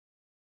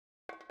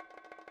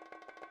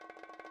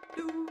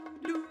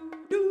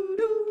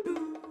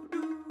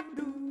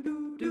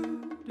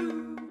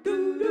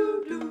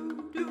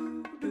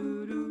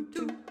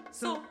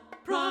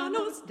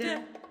Sopranos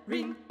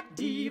daring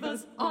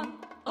divas on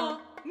a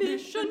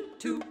mission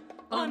to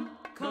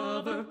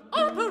uncover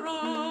opera,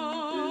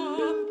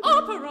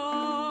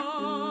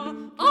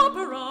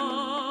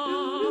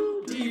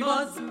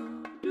 divas.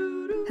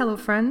 Hello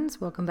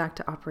friends, welcome back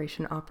to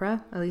Operation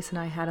Opera. Alisa and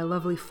I had a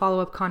lovely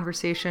follow-up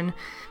conversation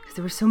because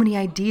there were so many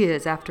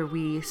ideas after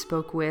we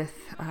spoke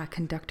with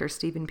conductor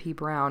Stephen P.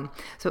 Brown.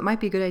 So it might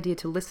be a good idea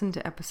to listen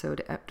to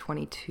episode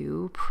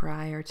 22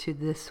 prior to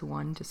this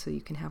one, just so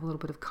you can have a little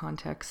bit of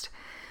context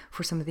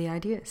for some of the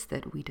ideas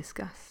that we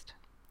discussed.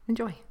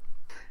 Enjoy.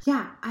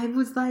 Yeah, I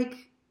was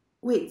like,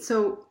 wait,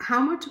 so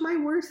how much am I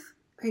worth?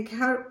 Like,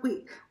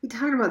 we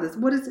talked about this.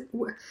 What is it?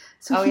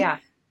 So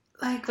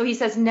So he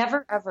says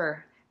never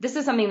ever. This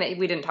is something that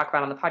we didn't talk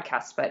about on the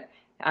podcast, but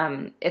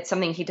it's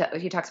something he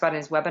talks about in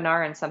his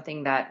webinar and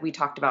something that we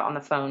talked about on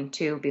the phone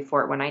too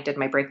before when I did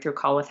my breakthrough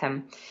call with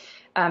him.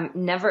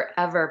 Never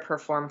ever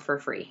perform for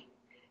free.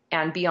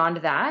 And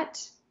beyond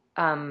that,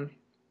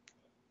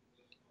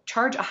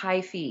 charge a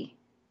high fee.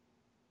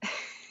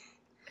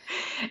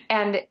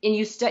 and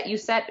you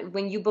set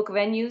when you book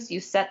venues, you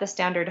set the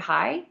standard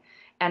high.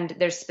 And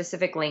there's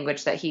specific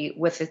language that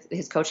with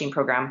his coaching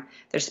program,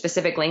 there's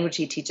specific language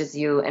he teaches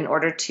you in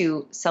order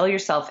to sell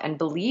yourself and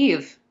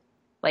believe,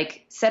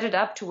 like set it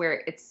up to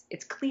where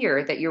it's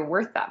clear that you're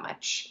worth that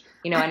much,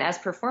 and as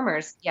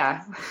performers,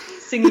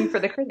 singing for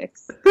the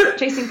critics,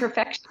 chasing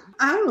perfection.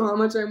 I don't know how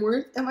much I'm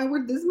worth. Am I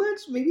worth this much?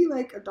 Maybe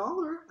like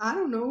 $1. I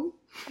don't know.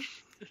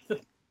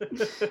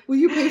 Will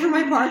you pay for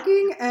my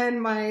parking and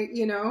my,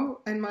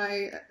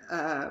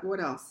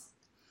 what else?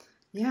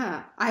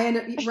 Yeah, I end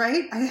up,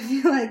 right? I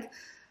feel like,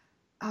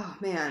 oh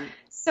man.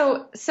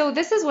 So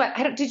this is what,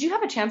 did you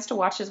have a chance to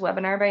watch his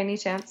webinar by any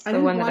chance? I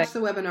didn't watch the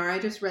webinar. I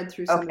just read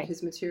through some of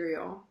his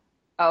material.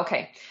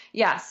 Okay.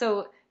 Yeah.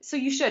 So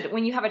you should,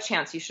 when you have a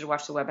chance, you should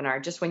watch the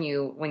webinar just when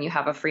you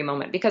have a free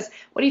moment, because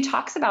what he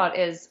talks about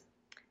is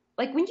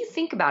like, when you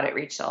think about it,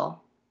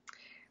 Rachel,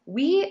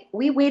 we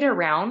wait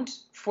around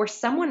for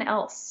someone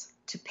else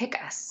to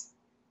pick us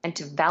and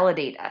to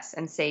validate us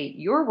and say,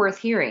 you're worth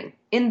hearing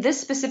in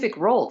this specific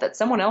role that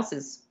someone else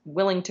is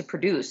willing to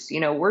produce.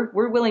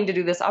 We're willing to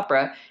do this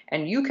opera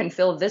and you can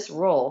fill this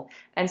role.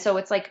 And so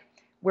it's like,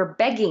 we're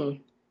begging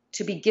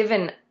to be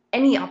given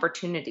any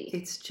opportunity.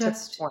 It's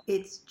just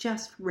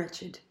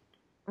wretched.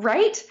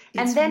 Right?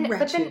 It's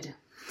wretched.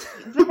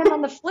 But then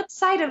on the flip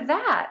side of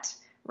that,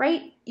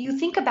 right, you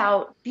think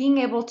about being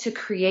able to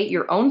create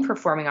your own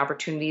performing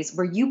opportunities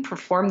where you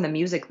perform the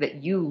music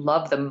that you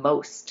love the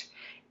most.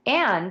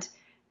 And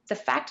the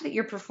fact that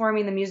you're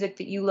performing the music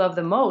that you love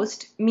the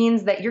most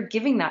means that you're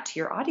giving that to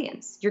your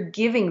audience. You're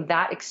giving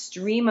that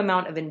extreme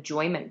amount of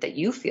enjoyment that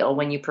you feel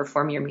when you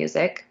perform your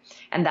music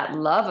and that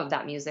love of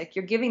that music.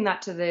 You're giving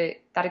that to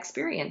that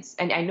experience.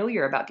 And I know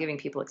you're about giving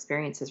people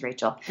experiences,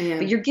 Rachel,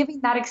 but you're giving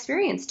that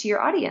experience to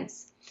your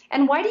audience.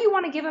 And why do you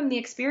want to give them the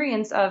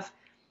experience of,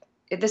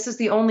 this is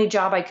the only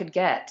job I could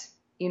get?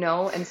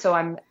 And so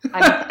I'm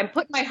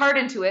putting my heart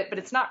into it, but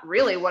it's not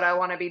really what I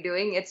want to be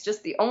doing. It's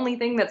just the only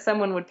thing that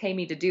someone would pay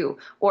me to do,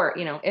 or,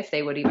 if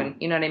they would even,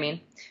 you know what I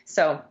mean?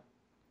 So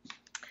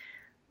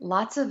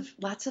lots of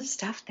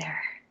stuff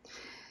there.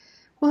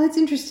 Well, it's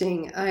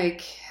interesting.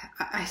 Like,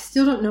 I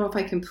still don't know if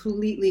I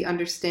completely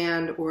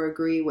understand or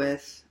agree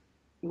with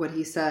what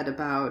he said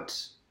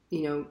about,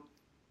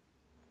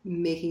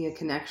 making a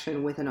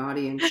connection with an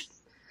audience.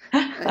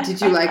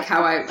 Did you like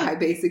how I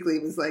basically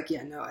was like,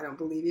 yeah, no, I don't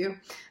believe you.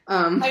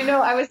 I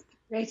know. I was,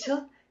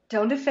 Rachel,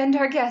 don't offend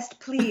our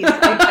guest, please.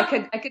 I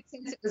could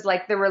sense it was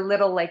like there were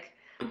little like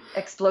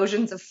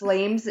explosions of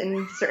flames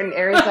in certain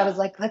areas. I was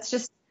like, let's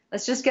just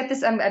get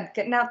this. I'm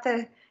getting out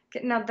the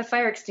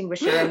fire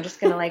extinguisher. I'm just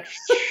gonna like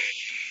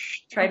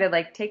try to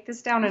like take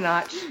this down a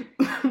notch.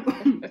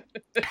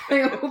 I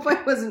hope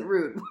I wasn't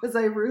rude. Was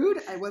I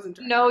rude? I wasn't.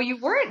 No, you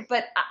weren't.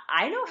 But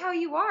I know how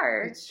you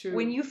are. It's true.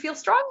 When you feel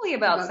strongly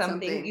about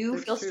something, you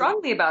feel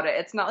strongly about it.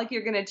 It's not like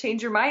you're going to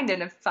change your mind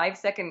in a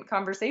 5-second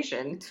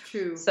conversation. It's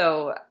true.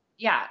 So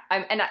yeah,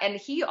 and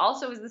he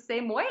also is the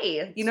same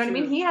way. You know what I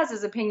mean? He has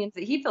his opinions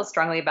that he feels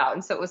strongly about,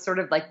 and so it was sort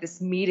of like this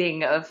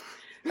meeting of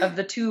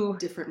the two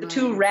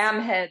two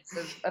ram heads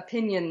of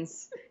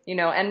opinions.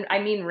 And I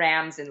mean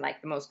rams in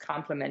like the most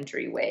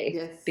complimentary way.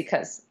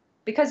 Yes.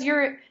 Because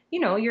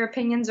your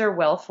opinions are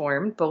well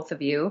formed, both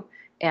of you.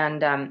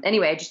 And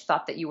anyway, I just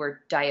thought that you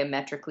were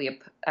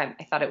diametrically.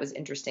 I thought it was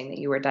interesting that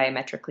you were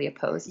diametrically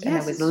opposed. Yes, and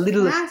it was a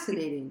little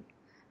fascinating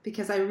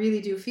because I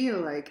really do feel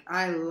like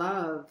I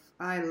love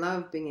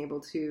being able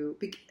to.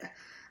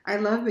 I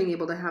love being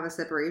able to have a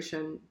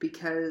separation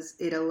because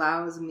it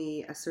allows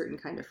me a certain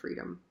kind of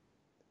freedom.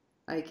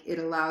 Like, it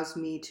allows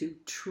me to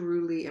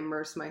truly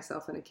immerse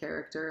myself in a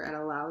character and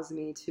allows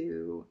me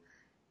to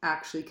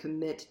actually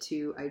commit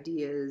to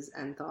ideas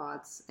and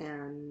thoughts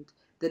and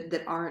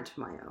that aren't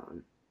my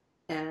own.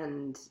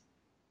 And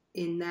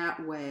in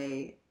that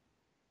way,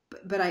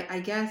 but I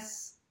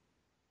guess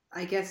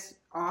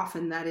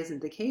often that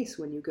isn't the case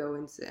when you go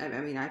and see,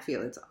 I mean, I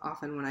feel it's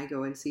often when I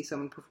go and see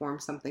someone perform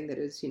something that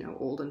is,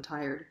 old and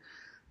tired,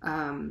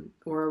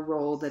 or a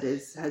role that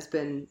has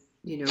been,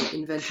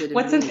 invented.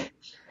 What's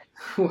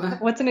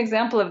an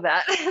example of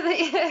that?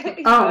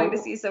 You're going to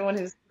see someone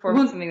who's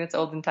performing something that's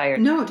old and tired.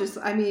 No, just,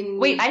 I mean.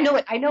 Wait, I know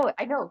it.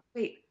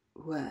 Wait.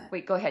 What?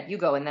 Wait, go ahead. You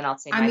go, and then I'll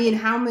say I mean,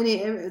 how many,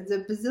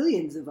 the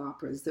bazillions of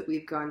operas that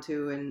we've gone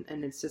to,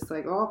 and it's just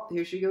like, oh,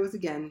 here she goes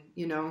again,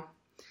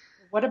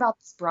 What about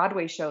these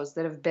Broadway shows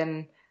that have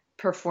been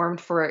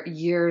performed for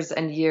years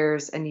and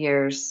years and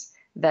years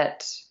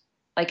that,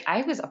 like,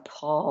 I was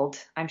appalled.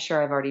 I'm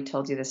sure I've already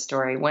told you this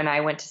story. When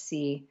I went to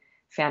see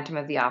Phantom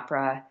of the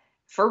Opera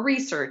for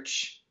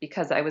research,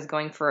 because I was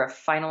going for a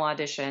final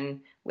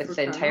audition with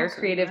the entire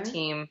creative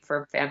team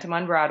for Phantom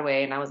on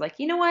Broadway. And I was like,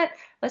 you know what?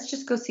 Let's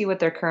just go see what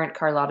their current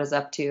Carlotta's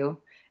up to.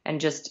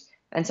 And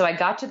so I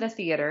got to the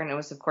theater, and it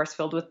was, of course,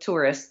 filled with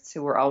tourists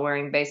who were all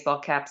wearing baseball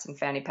caps and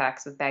fanny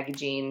packs with baggy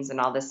jeans and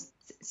all this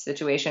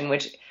situation,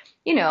 which,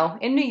 in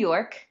New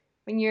York,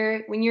 when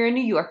you're a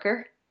New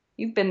Yorker,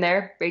 you've been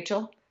there,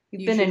 Rachel.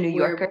 You've been a New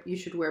Yorker. You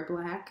should wear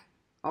black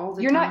all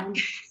the time.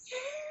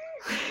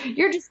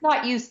 You're just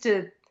not used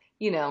to,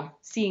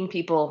 seeing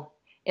people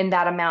in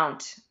that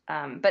amount.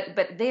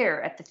 But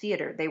there at the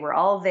theater, they were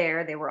all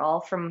there. They were all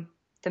from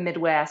the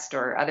Midwest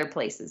or other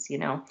places,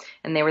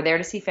 and they were there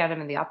to see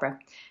Phantom of the Opera.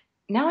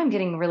 Now I'm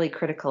getting really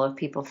critical of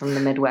people from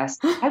the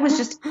Midwest. I was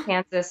just in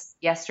Kansas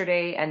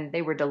yesterday, and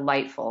they were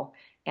delightful,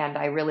 and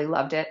I really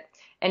loved it.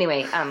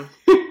 Anyway,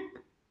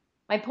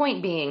 my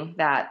point being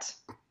that,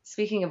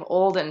 speaking of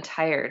old and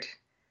tired,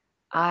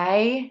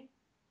 I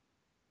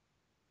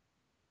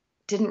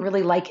didn't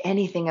really like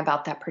anything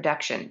about that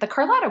production. The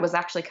Carlotta was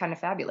actually kind of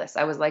fabulous.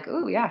 I was like,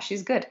 ooh, yeah,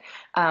 she's good.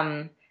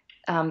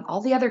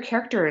 All the other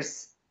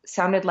characters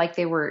sounded like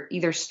they were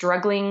either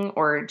struggling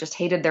or just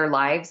hated their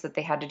lives, that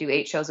they had to do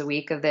 8 shows a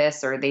week of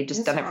this, or they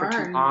just done it for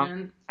too long,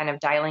 man. Kind of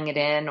dialing it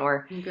in,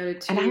 or you got a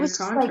 2-year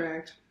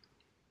contract.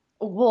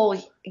 Like,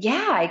 well,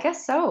 yeah, I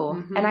guess so.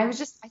 Mm-hmm. And I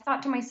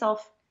thought to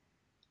myself,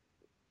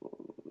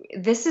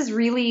 this is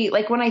really,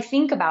 like, when I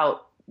think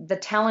about the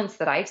talents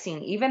that I've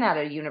seen, even at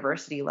a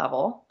university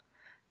level,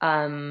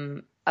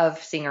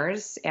 of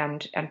singers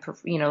and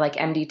like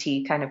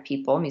MDT kind of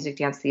people, music,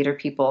 dance, theater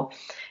people,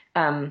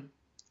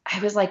 I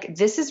was like,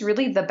 this is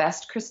really the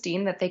best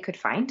Christine that they could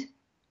find.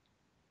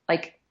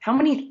 Like, how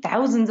many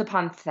thousands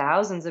upon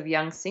thousands of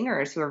young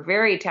singers who are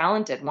very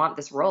talented want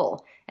this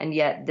role, and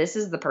yet this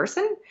is the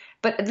person?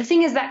 But the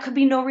thing is, that could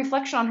be no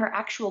reflection on her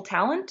actual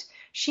talent.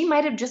 She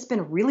might have just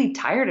been really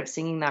tired of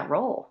singing that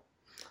role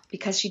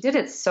because she did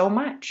it so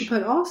much.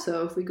 But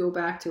also, if we go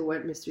back to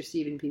what Mr.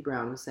 Stephen P.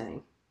 Brown was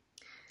saying,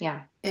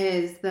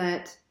 is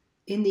that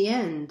in the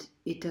end,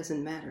 it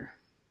doesn't matter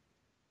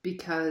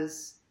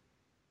because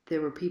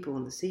there were people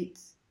in the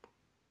seats,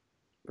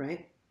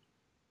 right?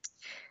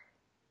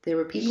 There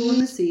were people in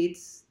the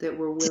seats that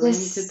were willing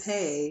to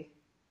pay.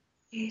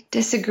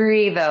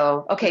 Disagree,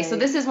 though. Okay, right. So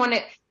this is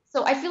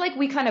so I feel like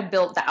we kind of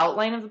built the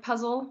outline of the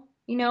puzzle,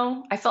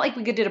 I felt like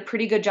we did a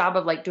pretty good job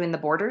of, like, doing the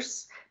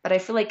borders, but I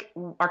feel like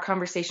our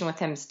conversation with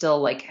him still,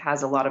 like,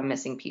 has a lot of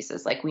missing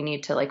pieces. Like, we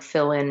need to, like,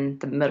 fill in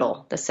the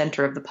middle, the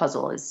center of the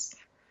puzzle is,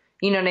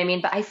 you know what I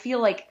mean? But I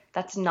feel like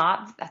that's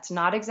not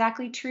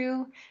exactly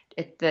true.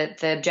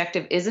 The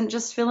objective isn't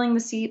just filling the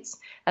seats.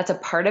 That's a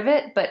part of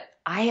it. But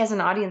I, as an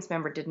audience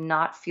member, did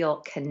not feel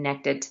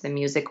connected to the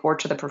music or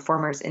to the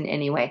performers in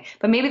any way.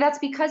 But maybe that's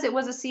because it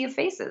was a sea of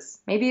faces.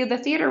 Maybe the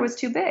theater was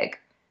too big.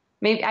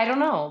 Maybe, I don't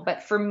know.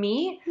 But for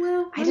me,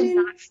 I did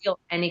not feel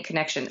any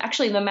connection.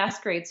 Actually, the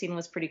masquerade scene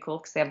was pretty cool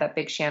because they have that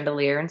big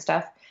chandelier and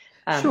stuff.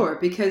 Sure,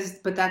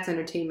 but that's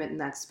entertainment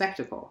and that's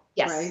spectacle,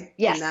 right?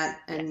 Yes.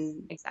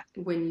 And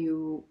exactly. When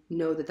you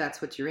know that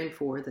that's what you're in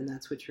for, then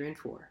that's what you're in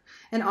for.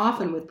 And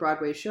often with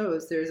Broadway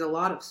shows, there's a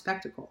lot of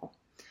spectacle.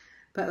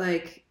 But,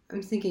 like,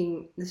 I'm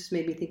thinking, this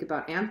made me think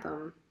about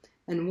Anthem.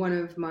 And one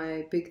of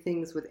my big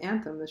things with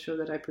Anthem, the show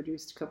that I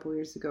produced a couple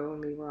years ago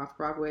when we were off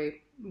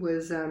Broadway,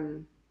 was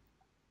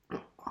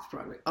off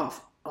Broadway,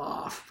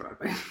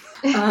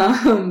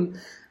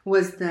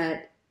 was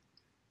that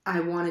I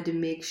wanted to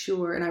make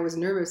sure, and I was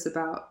nervous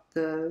about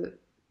the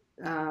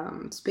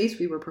space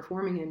we were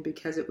performing in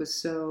because it was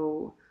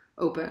so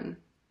open,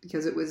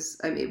 because it was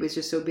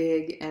just so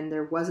big, and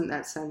there wasn't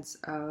that sense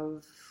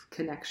of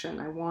connection.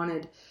 I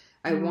wanted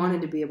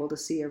to be able to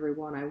see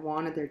everyone. I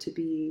wanted there to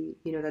be,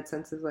 that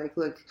sense of, like,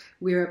 look,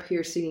 we're up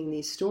here singing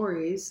these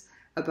stories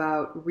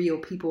about real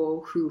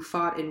people who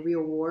fought in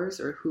real wars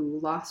or who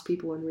lost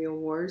people in real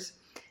wars.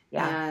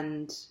 Yeah.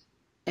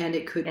 And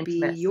it could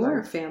be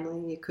your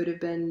family. It could have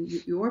been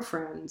your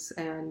friends.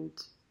 And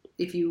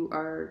if you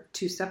are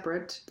too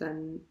separate,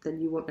 then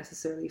you won't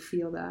necessarily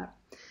feel that.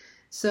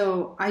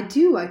 So I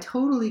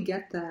totally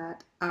get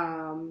that.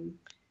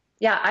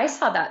 Yeah, I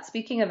saw that.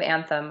 Speaking of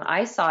Anthem,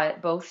 I saw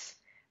it both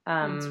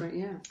that's right,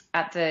 yeah.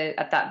 at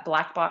that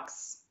black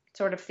box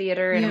sort of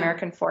theater in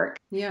American Fork.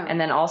 Yeah. And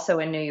then also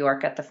in New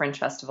York at the Fringe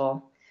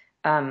Festival.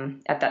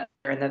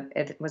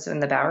 It was in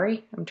the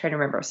Bowery. I'm trying to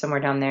remember, somewhere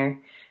down there.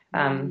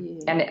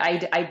 And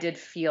I did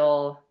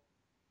feel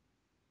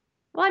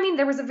Well, I mean,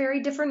 there was a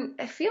very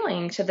different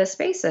feeling to the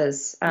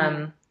spaces.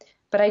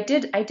 But I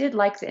did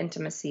like the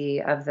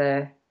intimacy of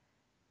the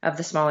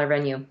smaller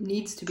venue.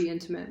 Needs to be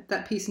intimate.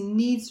 That piece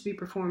needs to be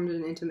performed in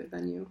an intimate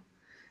venue.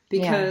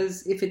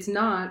 Because if it's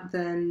not,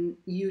 then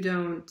you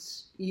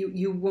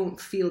won't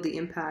feel the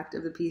impact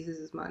of the pieces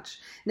as much.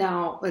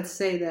 Now, let's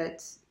say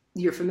that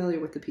you're familiar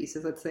with the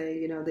pieces. Let's say,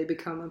 you know, they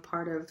become a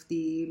part of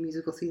the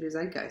musical theater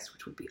zeitgeist,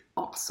 which would be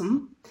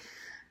awesome.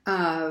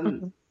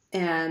 And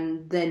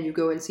then you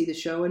go and see the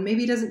show, and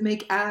maybe it doesn't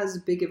make as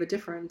big of a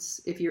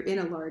difference if you're in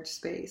a large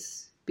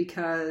space,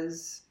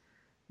 because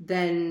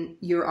then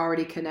you're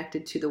already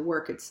connected to the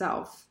work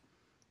itself.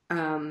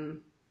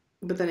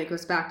 But then it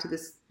goes back to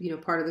this, you know,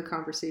 part of the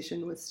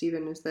conversation with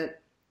Stephen is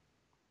that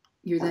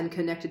you're then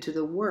connected to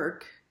the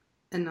work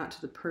and not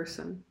to the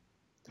person.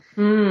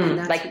 And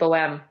that's like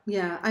Bohème.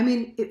 Yeah. I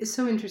mean, it's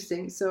so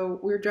interesting. So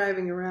we were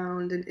driving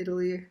around in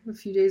Italy a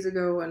few days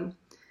ago, and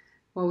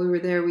while we were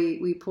there,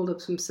 we pulled up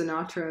some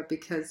Sinatra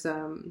because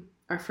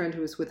our friend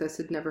who was with us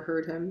had never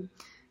heard him.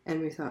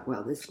 And we thought,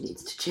 well, this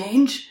needs to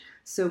change.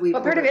 So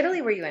What part of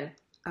Italy were you in?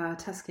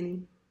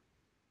 Tuscany.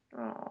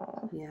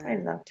 Oh, yeah. I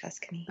love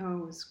Tuscany.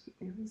 Oh,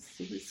 it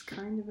was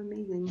kind of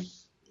amazing.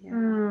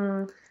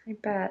 Yeah. I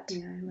bet.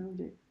 Yeah, I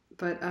loved it.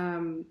 But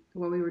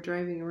while we were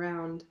driving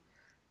around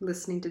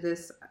listening to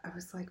this, I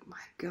was like, my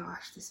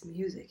gosh, this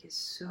music is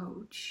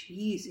so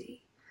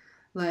cheesy.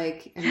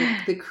 Like,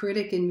 and the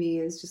critic in me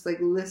is just like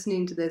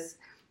listening to this.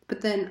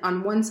 But then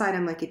on one side,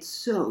 I'm like, it's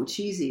so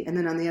cheesy. And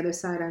then on the other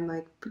side, I'm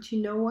like, but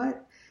you know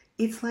what?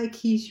 It's like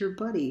he's your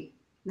buddy.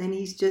 And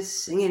he's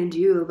just singing to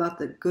you about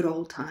the good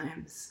old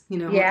times, you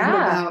know, and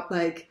about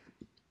like,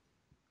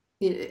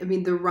 I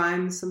mean, the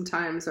rhymes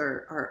sometimes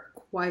are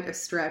quite a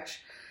stretch,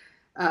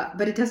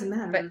 but it doesn't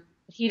matter. But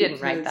he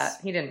didn't write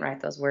that. He didn't write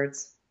those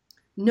words.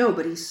 No,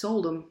 but he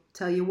sold them.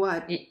 Tell you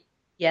what.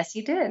 Yes,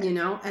 he did. You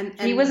know, and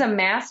he was a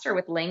master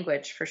with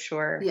language for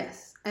sure.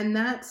 Yes. And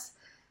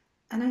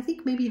I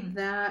think maybe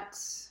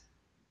that's,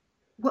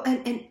 well,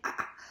 and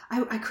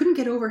I couldn't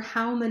get over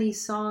how many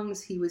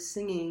songs he was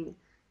singing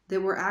that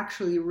were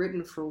actually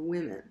written for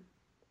women,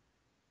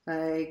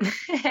 like,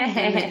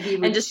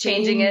 and just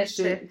changing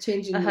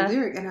the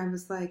lyric, and I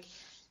was like,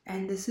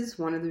 and this is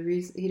one of the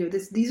reasons, you know,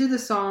 these are the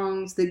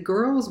songs that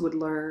girls would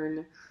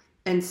learn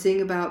and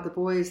sing about the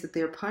boys that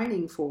they're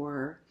pining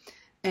for,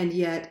 and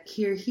yet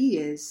here he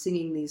is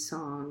singing these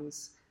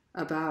songs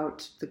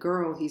about the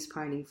girl he's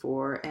pining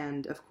for,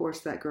 and of course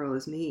that girl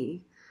is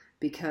me,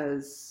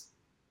 because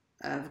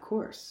of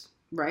course.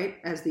 Right?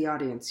 As the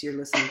audience, you're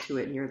listening to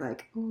it and you're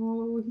like,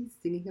 oh, he's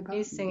singing about me.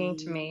 He's singing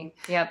to me.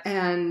 Yep.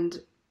 And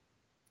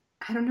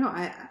I don't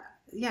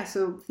know.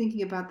 So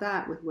thinking about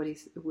that with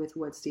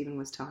what Stephen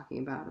was talking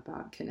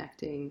about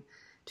connecting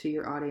to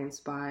your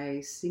audience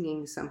by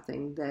singing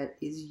something that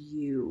is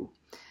you.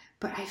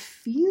 But I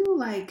feel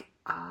like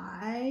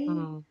I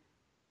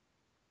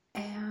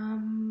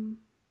am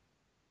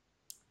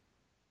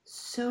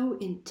so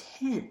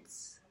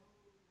intense.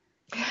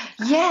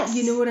 Yes.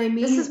 You know what I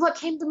mean? This is what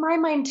came to my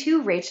mind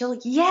too, Rachel.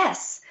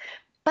 Yes.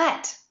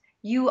 But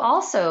you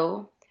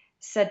also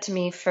said to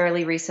me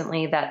fairly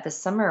recently that this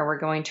summer we're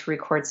going to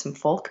record some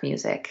folk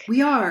music.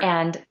 We are.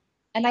 And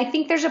I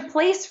think there's a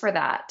place for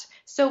that.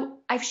 So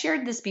I've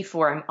shared this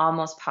before, I'm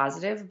almost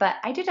positive, but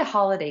I did a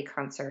holiday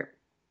concert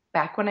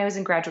back when I was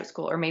in graduate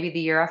school, or maybe the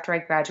year after I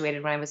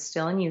graduated when I was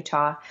still in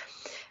Utah,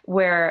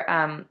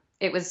 where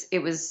it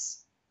was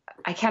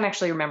I can't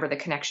actually remember the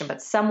connection,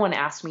 but someone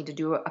asked me to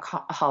do a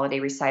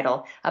holiday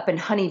recital up in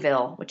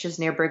Honeyville, which is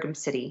near Brigham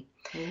City.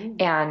 Ooh.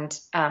 And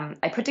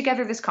I put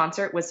together this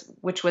concert,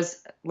 which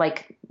was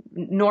like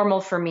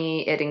normal for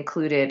me. It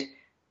included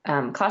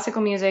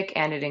classical music,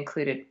 and it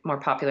included more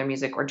popular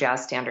music or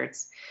jazz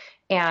standards.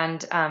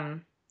 And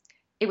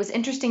it was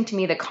interesting to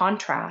me, the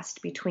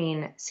contrast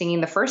between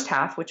singing the first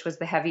half, which was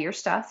the heavier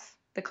stuff,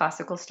 the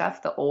classical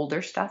stuff, the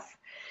older stuff,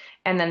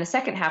 and then the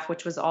second half,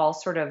 which was all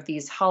sort of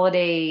these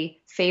holiday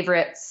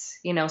favorites,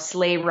 you know,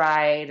 Sleigh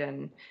Ride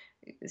and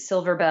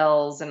Silver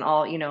Bells and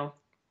all, you know,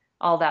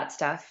 all that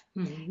stuff.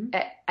 Mm-hmm.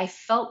 I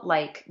felt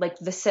like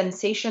the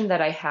sensation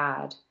that I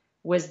had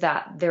was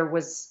that there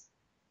was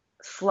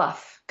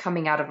fluff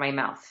coming out of my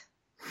mouth.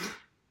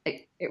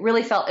 It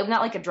really felt,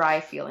 not like a dry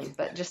feeling,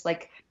 but just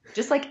like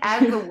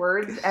as the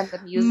words and the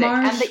music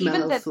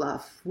Marshmallow and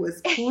fluff was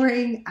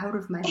pouring out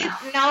of my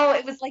mouth. No,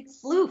 it was like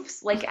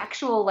floofs, like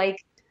actual like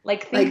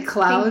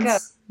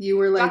clouds. You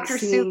were like Dr.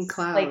 singing Seuss,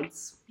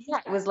 clouds.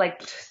 It was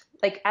like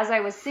as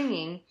I was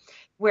singing.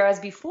 Whereas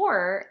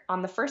before,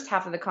 on the first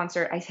half of the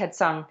concert, I had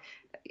sung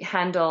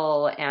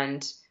Handel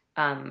and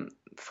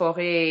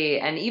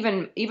Fauré, and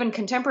even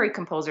contemporary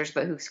composers,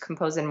 but who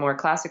compose in more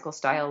classical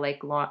style,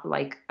 like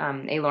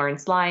A.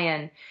 Lawrence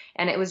Lyon.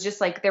 And it was just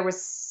like there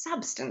was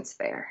substance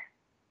there.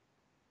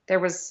 There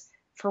was,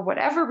 for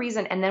whatever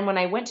reason. And then when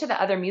I went to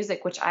the other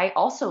music, which I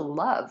also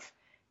love,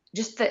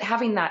 just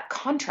having that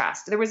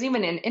contrast. There was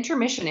even an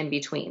intermission in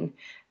between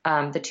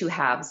the two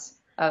halves.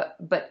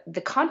 But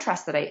the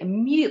contrast that I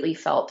immediately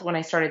felt when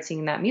I started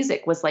singing that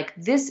music was like,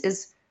 this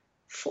is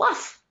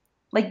fluff.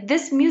 Like,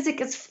 this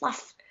music is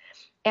fluff.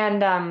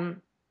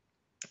 And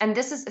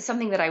this is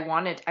something that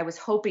I was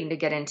hoping to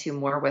get into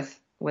more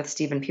with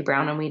Stephen P.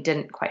 Brown, and we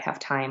didn't quite have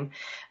time.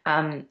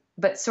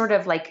 But sort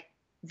of like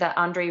the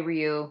Andre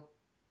Rieu,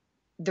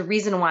 the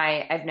reason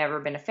why I've never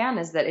been a fan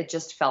is that it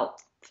just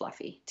felt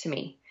fluffy to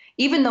me,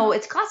 even though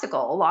it's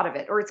classical, a lot of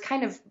it, or it's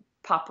kind of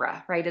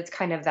opera, right? It's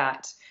kind of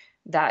that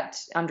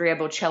Andrea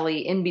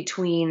Bocelli in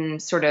between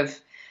sort of,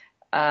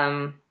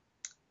 I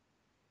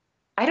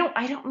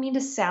don't mean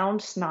to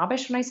sound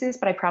snobbish when I say this,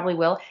 but I probably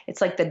will.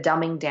 It's like the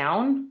dumbing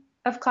down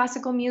of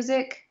classical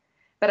music.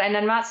 And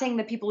I'm not saying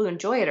that people who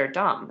enjoy it are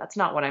dumb. That's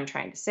not what I'm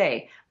trying to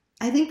say.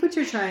 I think what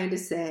you're trying to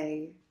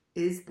say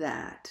is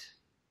that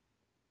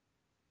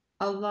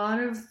a lot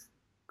of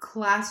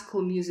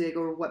classical music,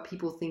 or what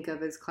people think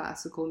of as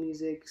classical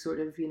music, sort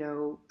of,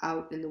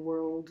 out in the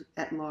world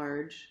at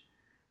large,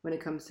 when it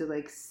comes to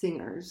like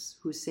singers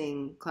who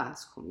sing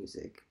classical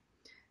music,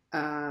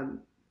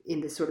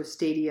 in the sort of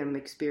stadium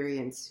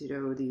experience,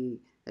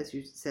 as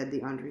you said,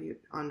 the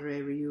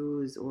Andre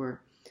Rieu's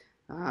or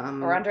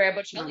Andrea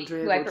Bocelli,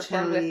 who I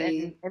performed with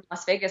in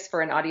Las Vegas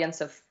for an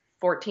audience of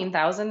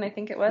 14,000, I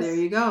think it was. There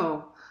you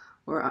go.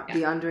 Or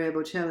the Andrea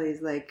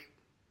Bocelli's, like,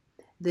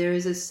 there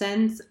is a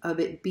sense of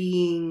it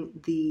being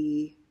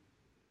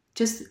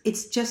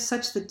it's just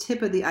such the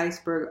tip of the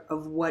iceberg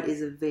of what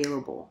is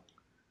available,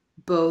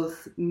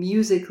 both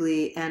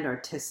musically and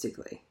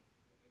artistically.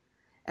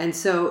 And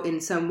so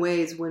in some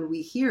ways, when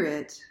we hear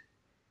it,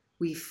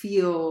 we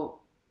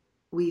feel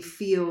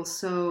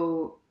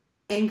so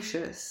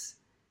anxious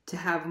to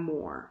have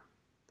more,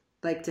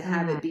 like to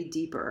have it be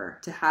deeper,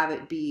 to have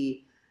it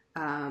be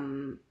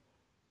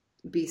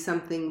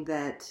something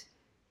that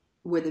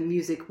where the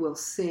music will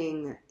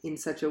sing in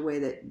such a way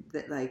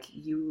that like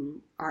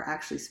you are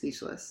actually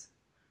speechless.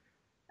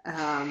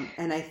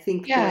 And I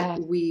think that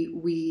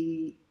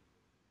we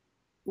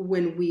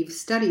when we've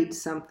studied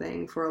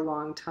something for a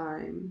long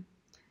time,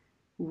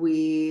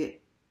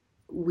 we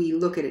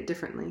look at it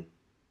differently.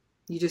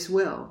 You just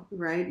will,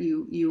 right?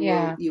 You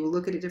will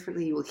look at it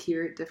differently. You will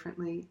hear it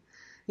differently.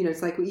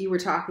 It's like what you were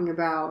talking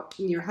about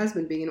your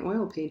husband being an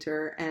oil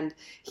painter, and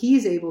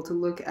he's able to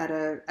look at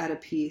a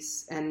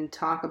piece and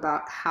talk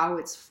about how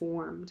it's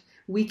formed.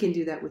 We can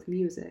do that with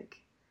music.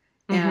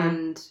 Mm-hmm.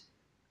 And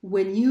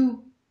when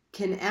you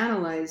can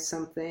analyze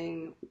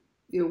something,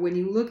 when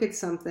you look at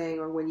something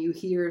or when you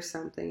hear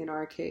something, in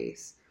our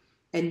case,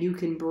 and you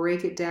can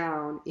break it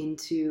down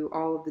into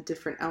all of the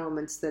different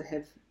elements that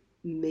have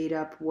made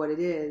up what it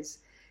is,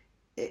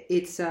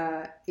 it's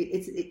a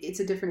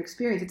different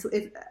experience.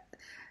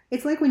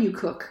 It's like when you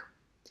cook.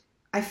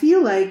 I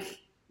feel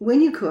like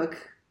when you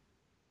cook,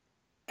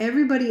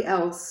 everybody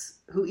else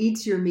who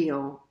eats your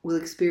meal will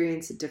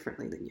experience it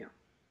differently than you.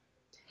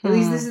 At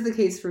least this is the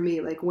case for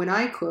me. Like when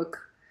I cook,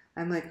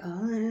 I'm like,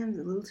 oh, there's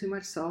a little too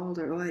much salt,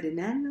 or I didn't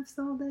add enough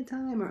salt that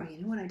time, or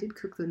you know what, I did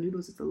cook the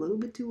noodles, it's a little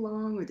bit too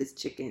long, or this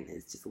chicken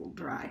is just a little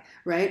dry,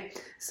 right?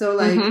 So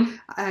like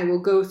I will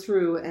go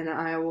through and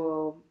I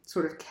will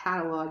sort of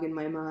catalog in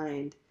my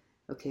mind,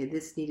 okay,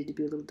 this needed to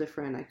be a little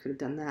different, I could have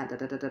done that, da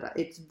da da da da.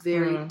 It's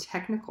very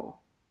technical.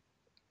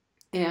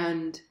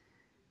 And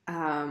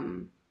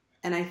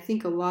I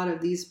think a lot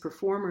of these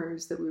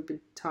performers that we've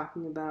been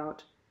talking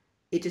about,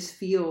 it just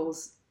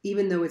feels,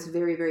 even though it's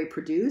very, very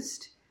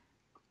produced,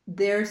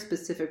 their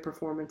specific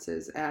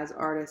performances as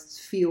artists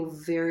feel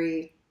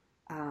very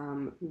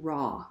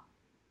raw.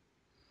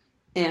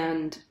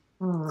 And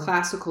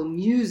classical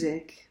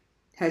music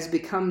has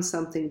become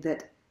something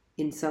that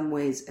in some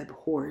ways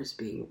abhors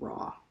being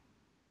raw.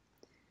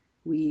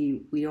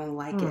 We don't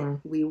like it.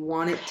 We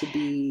want it to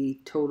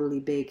be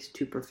totally baked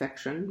to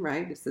perfection,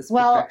 right? It's this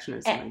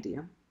perfectionist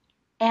idea.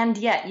 And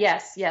yet,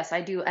 yes, I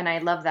do. And I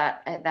love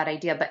that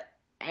idea. But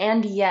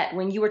and yet,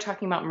 when you were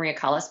talking about Maria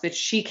Callas, which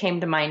she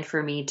came to mind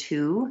for me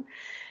too,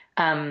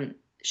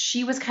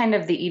 she was kind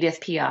of the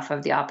Edith Piaf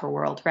of the opera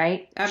world,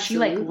 right?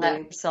 Absolutely. She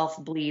let herself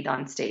bleed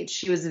on stage.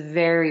 She was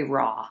very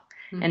raw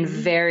and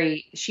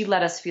she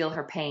let us feel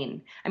her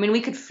pain. I mean, we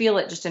could feel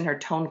it just in her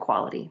tone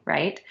quality,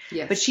 right?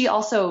 Yes. But she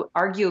also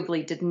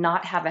arguably did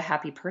not have a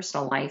happy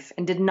personal life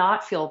and did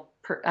not feel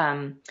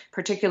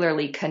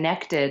particularly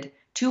connected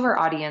to her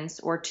audience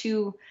or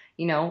to,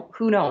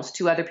 who knows,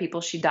 to other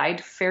people. She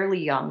died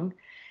fairly young.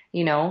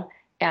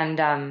 And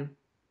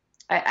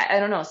I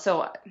don't know.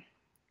 So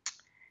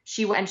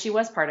she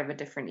was part of a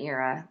different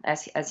era,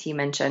 as he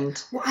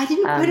mentioned. Well, I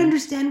didn't quite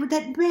understand what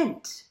that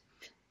meant.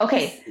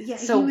 Okay. Yeah,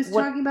 so he was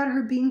talking about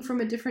her being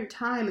from a different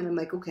time, and I'm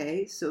like,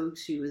 okay, so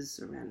she was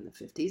around the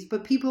 50s.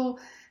 But people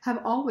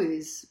have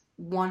always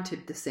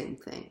wanted the same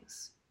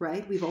things,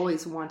 right? We've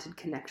always wanted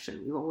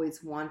connection. We've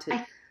always wanted,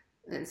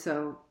 and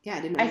so I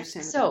didn't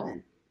understand what that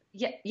meant.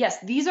 Yes,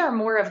 these are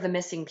more of the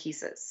missing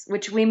pieces,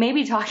 which we may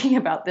be talking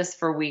about this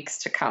for weeks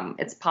to come.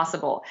 It's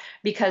possible,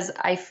 because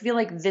I feel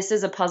like this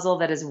is a puzzle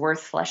that is worth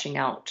fleshing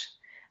out.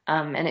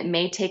 And it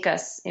may take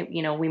us,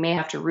 we may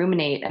have to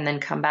ruminate and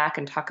then come back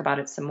and talk about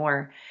it some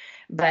more.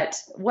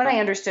 But what I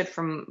understood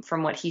from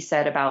what he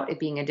said about it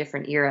being a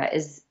different era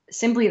is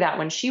simply that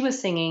when she was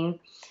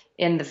singing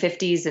in the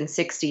 50s and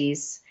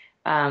 60s,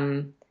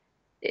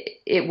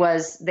 there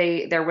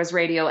was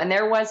radio and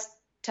there was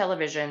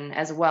television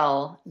as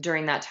well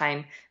during that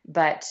time.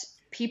 But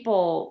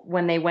people,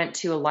 when they went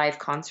to a live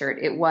concert,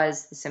 it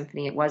was the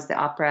symphony, it was the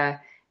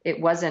opera. It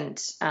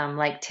wasn't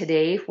like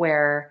today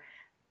where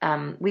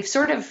we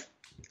sort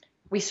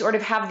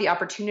of have the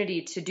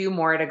opportunity to do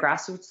more at a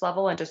grassroots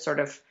level and to sort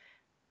of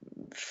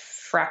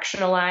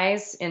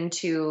fractionalize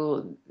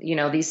into,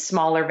 these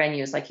smaller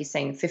venues, like he's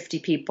saying, 50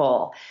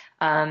 people.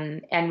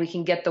 And we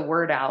can get the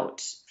word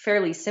out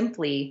fairly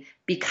simply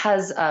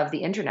because of the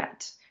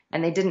internet.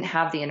 And they didn't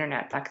have the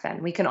internet back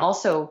then. We can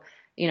also,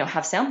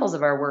 have samples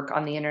of our work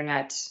on the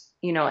internet,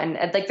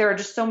 and like there are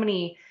just so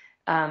many,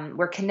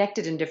 we're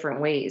connected in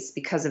different ways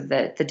because of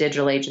the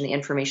digital age and the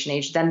information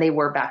age than they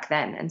were back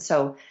then. And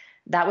so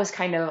that was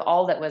kind of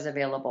all that was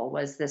available,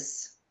 was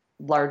this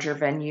larger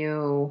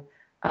venue,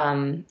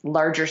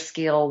 larger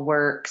scale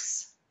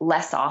works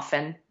less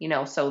often,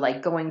 so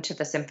like going to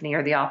the symphony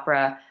or the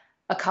opera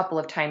a couple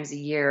of times a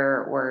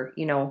year, or,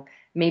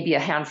 maybe a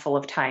handful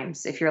of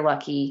times if you're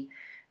lucky,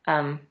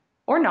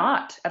 or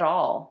not at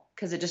all,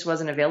 because it just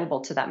wasn't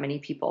available to that many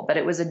people. But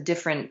it was a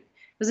different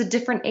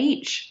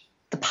age.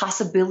 The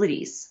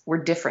possibilities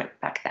were different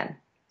back then.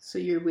 So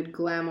you would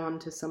glam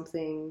onto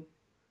something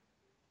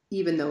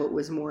even though it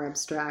was more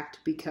abstract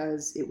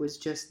because it was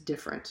just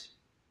different,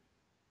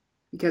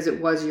 because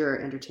it was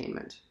your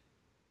entertainment.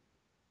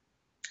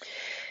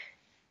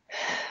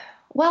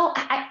 Well,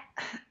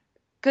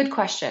 good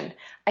question.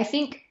 I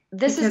think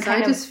this is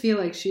because I just feel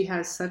like she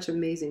has such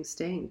amazing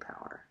staying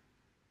power.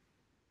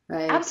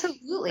 Like,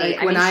 absolutely.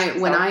 Like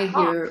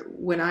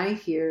when I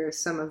hear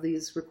some of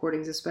these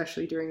recordings,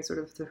 especially during sort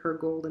of her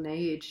golden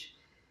age,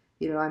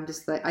 I'm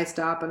just like, I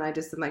stop and I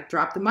just am like,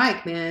 drop the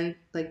mic, man,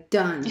 like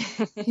done,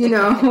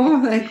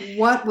 like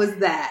what was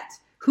that?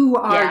 Who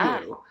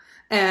are you?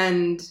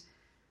 And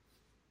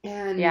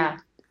yeah,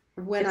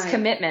 when it's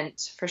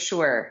commitment for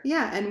sure.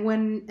 Yeah.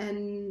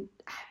 And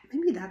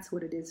maybe that's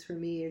what it is for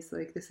me, is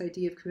like this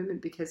idea of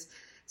commitment, because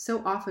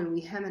so often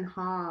we hem and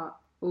haw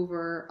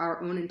over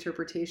our own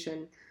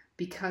interpretation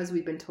because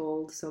we've been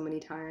told so many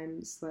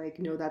times, like,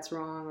 no, that's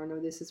wrong, or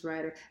no, this is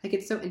right. Or like,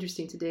 it's so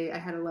interesting today. I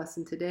had a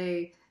lesson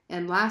today,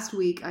 and last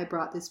week I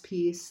brought this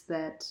piece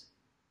that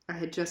I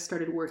had just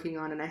started working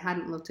on, and I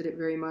hadn't looked at it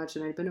very much,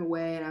 and I'd been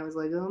away, and I was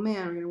like, oh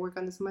man, we're going to work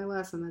on this in my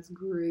lesson. That's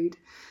great.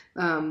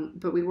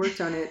 But we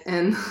worked on it,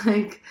 and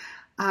like,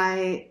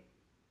 I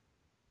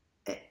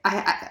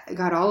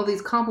got all of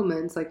these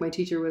compliments. Like, my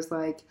teacher was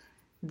like,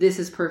 this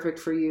is perfect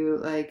for you.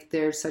 Like,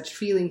 there's such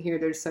feeling here.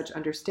 There's such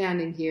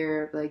understanding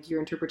here. Like, your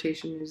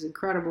interpretation is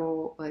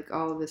incredible. Like,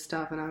 all of this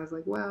stuff. And I was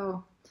like,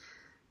 well,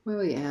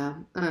 yeah.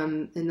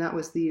 And that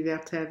was the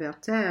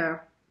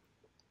Werther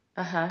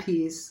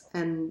piece.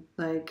 And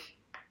like,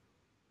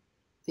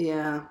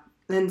 yeah.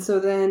 And so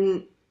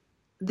then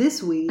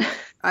this week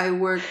I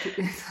worked.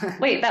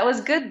 Wait, that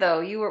was good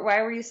though.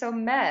 Why were you so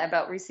mad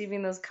about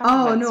receiving those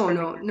compliments? Oh,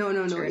 no.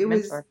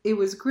 It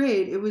was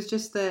great. It was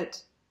just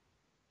that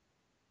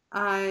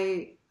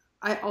I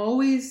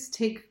always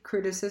take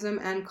criticism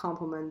and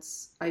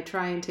compliments. I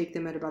try and take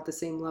them at about the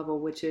same level,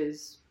 which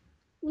is,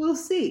 we'll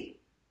see.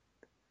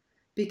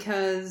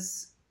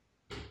 Because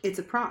it's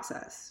a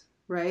process,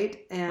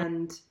 right?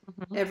 And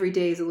every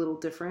day is a little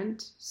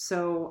different.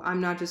 So I'm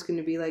not just going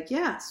to be like,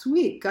 yeah,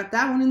 sweet, got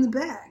that one in the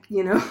bag,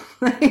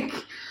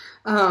 like,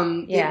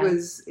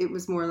 it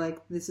was more like,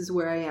 this is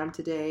where I am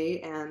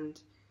today.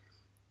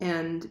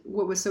 And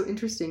what was so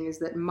interesting is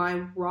that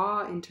my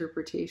raw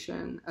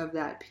interpretation of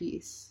that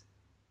piece,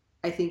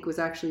 I think, was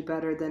actually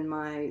better than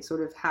my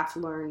sort of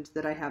half-learned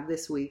that I have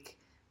this week,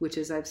 which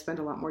is I've spent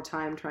a lot more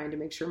time trying to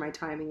make sure my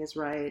timing is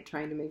right,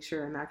 trying to make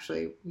sure I'm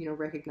actually,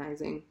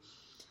 recognizing,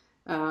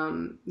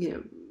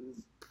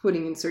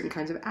 putting in certain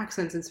kinds of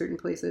accents in certain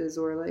places,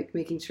 or like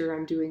making sure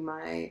I'm doing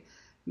my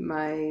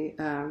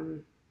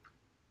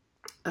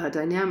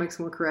dynamics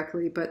more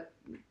correctly. But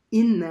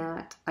in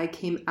that, I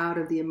came out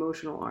of the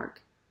emotional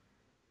arc.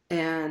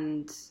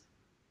 And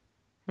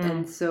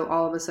so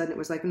all of a sudden it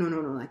was like, no,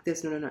 like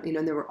this, no.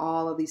 And there were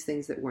all of these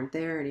things that weren't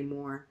there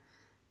anymore.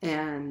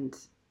 And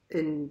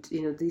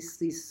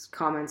these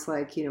comments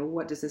like,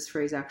 what does this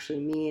phrase actually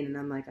mean? And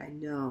I'm like, I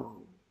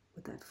know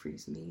what that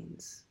phrase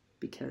means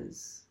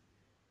because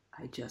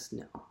I just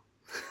know.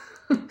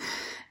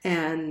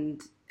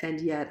 and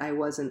yet I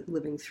wasn't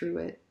living through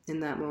it in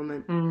that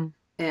moment.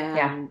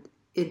 And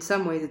in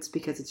some ways it's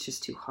because it's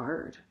just too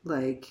hard.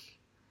 Like,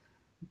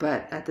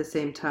 but at the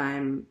same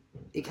time,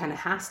 it kind of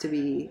has to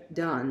be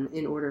done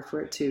in order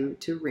for it to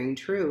ring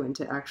true and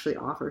to actually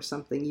offer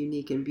something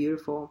unique and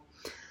beautiful.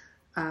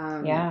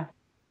 And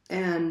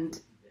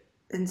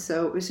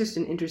so it was just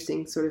an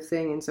interesting sort of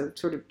thing. And so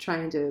sort of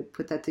trying to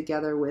put that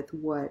together with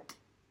what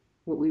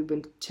we've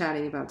been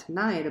chatting about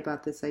tonight,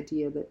 about this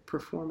idea that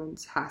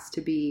performance has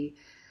to be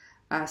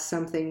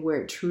something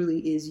where it truly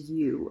is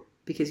you.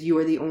 Because you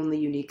are the only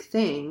unique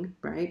thing,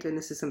 right? And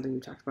this is something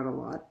we've talked about a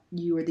lot.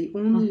 You are the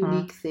only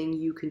unique thing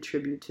you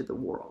contribute to the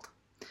world.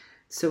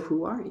 So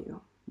who are you?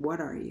 What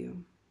are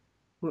you?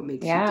 What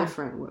makes you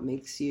different? What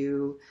makes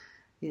you,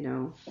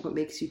 what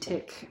makes you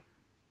tick?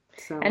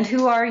 So. And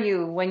who are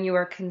you when you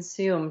are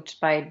consumed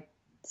by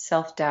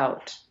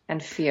self-doubt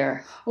and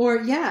fear? Or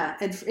yeah,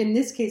 and in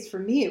this case for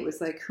me, it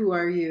was like, who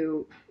are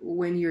you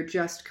when you're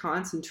just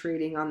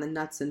concentrating on the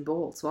nuts and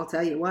bolts? Well, I'll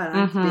tell you what,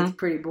 it's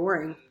pretty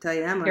boring. I'll tell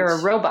you that much. You're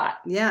a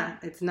robot. Yeah,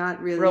 it's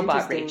not really Robot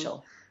interesting.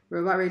 Rachel.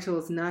 Robot Rachel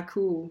is not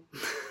cool.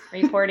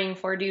 Reporting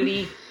for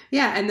duty.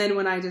 Yeah, and then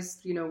when I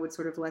just, would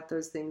sort of let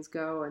those things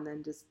go and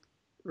then just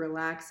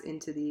relax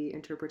into the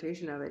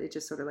interpretation of it, it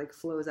just sort of like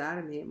flows out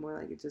of me, and more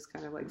like it just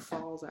kind of like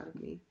falls out of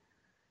me.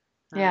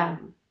 Yeah.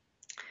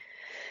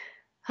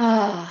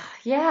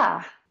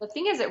 Yeah. The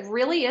thing is, it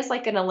really is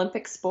like an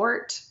Olympic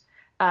sport.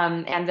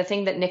 And the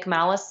thing that Nick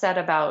Malice said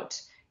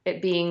about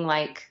it being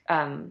like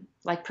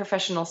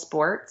professional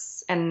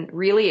sports, and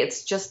really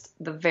it's just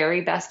the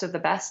very best of the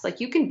best. Like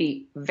you can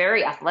be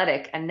very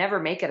athletic and never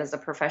make it as a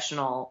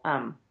professional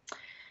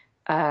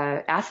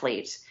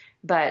athlete,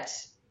 but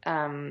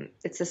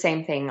it's the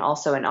same thing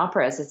also in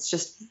operas. It's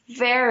just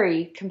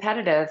very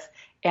competitive.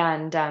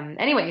 And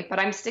anyway, but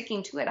I'm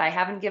sticking to it. I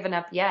haven't given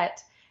up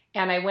yet.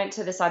 And I went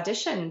to this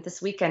audition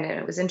this weekend, and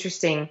it was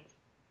interesting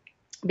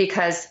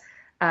because,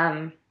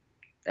 and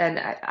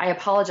I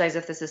apologize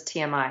if this is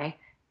TMI,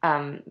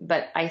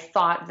 but I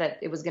thought that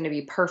it was going to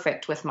be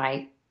perfect with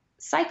my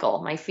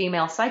cycle, my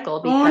female cycle.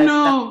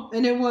 Because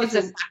and it wasn't.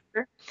 It's a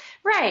factor.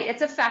 Right.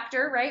 It's a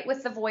factor, right,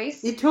 with the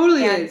voice. It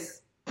totally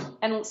is.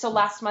 And so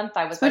last month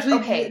I was especially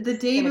like, okay. The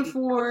day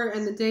before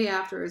and the day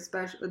after,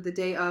 especially the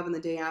day of and the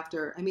day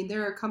after. I mean,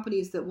 there are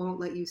companies that won't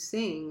let you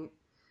sing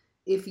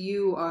if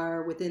you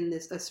are within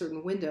a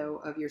certain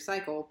window of your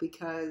cycle,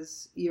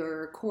 because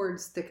your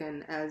cords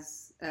thicken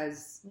as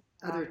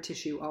other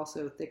tissue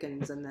also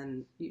thickens and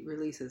then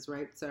releases.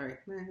 Right? Sorry.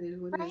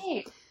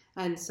 Right.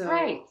 And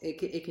so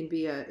it can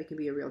be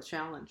a real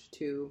challenge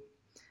to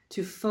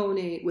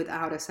phonate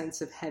without a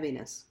sense of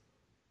heaviness.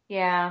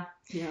 Yeah.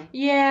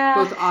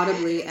 Both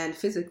audibly and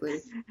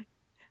physically.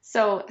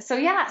 So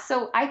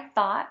I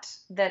thought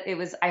that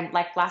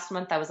like last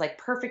month I was like,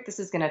 perfect. This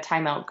is going to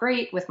time out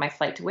great with my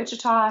flight to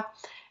Wichita.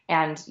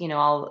 And,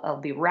 I'll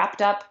be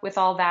wrapped up with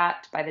all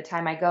that by the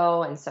time I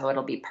go. And so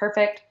it'll be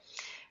perfect.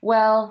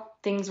 Well,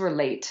 things were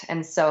late.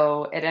 And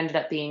so it ended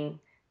up being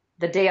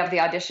the day of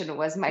the audition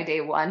was my day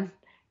one.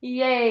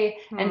 Yay.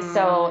 And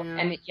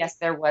and yes,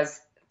 there was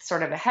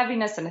sort of a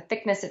heaviness and a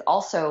thickness. It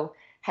also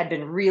had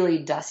been really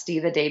dusty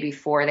the day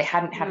before. They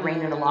hadn't had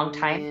rain in a long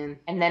time. Man.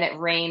 And then it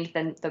rained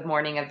the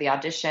morning of the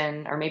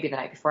audition, or maybe the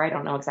night before. I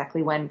don't know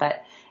exactly when.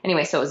 But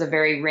anyway, so it was a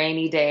very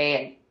rainy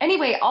day. And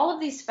anyway, all of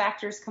these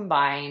factors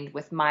combined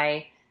with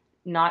my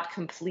not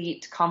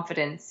complete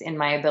confidence in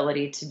my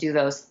ability to do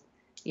those,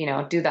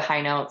 do the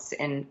high notes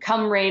and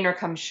come rain or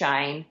come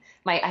shine.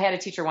 I had a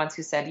teacher once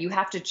who said, you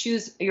have to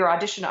choose your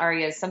audition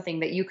aria as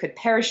something that you could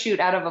parachute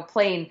out of a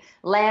plane,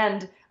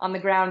 land on the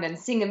ground and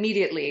sing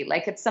immediately.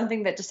 Like it's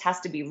something that just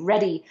has to be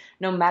ready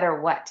no matter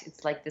what.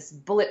 It's like this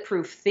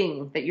bulletproof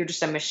thing that you're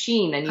just a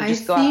machine and you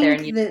just go out there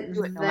and you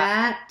do it.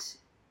 That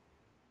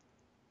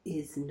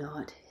is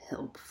not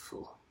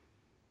helpful.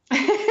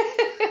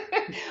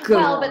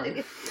 Well, but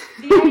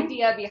the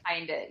idea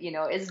behind it,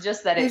 is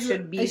just that it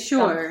should be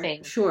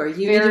something. Sure. I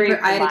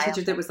had a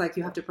teacher that was like,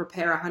 you have to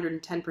prepare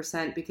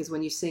 110% because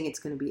when you sing, it's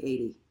going to be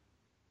 80.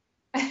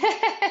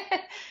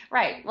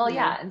 Right. Well,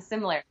 yeah, and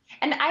similar.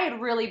 And I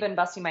had really been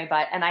busting my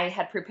butt, and I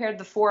had prepared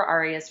the 4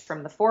 arias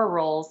from the 4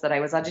 roles that I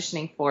was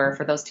auditioning for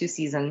those 2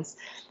 seasons,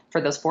 for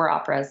those 4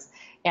 operas.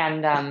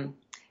 And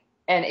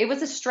it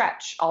was a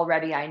stretch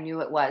already. I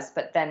knew it was,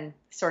 but then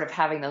sort of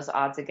having those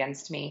odds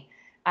against me,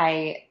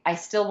 I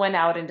still went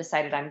out and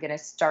decided I'm going to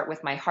start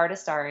with my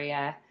hardest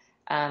aria,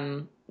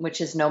 which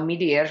is No Mi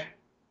Dir.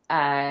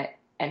 And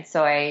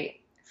so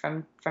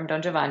from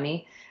Don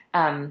Giovanni,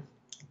 Don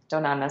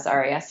Anna's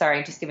aria.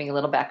 Sorry, just giving a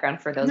little background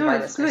for those. No,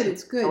 it's good.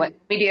 It's good. What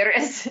Mi Dir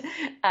is.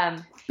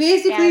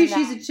 Basically,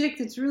 she's a chick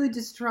that's really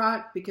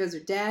distraught because her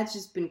dad's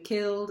just been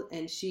killed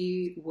and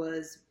she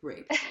was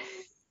raped.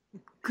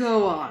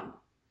 Go on.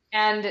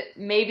 And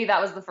maybe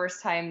that was the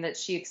first time that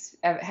she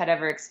had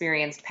ever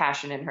experienced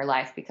passion in her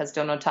life, because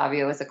Don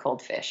Ottavio is a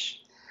cold fish,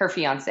 her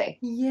fiance.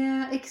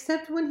 Yeah,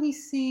 except when he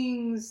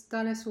sings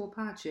Dale Suo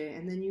Pace,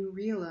 and then you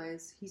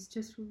realize he's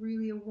just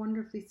really a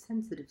wonderfully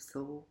sensitive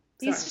soul.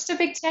 Sorry. He's just a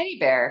big teddy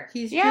bear.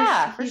 He's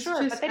for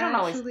sure, but they don't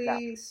always do that.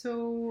 He's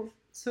so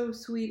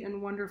sweet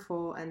and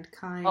wonderful and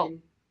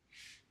kind.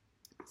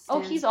 Oh,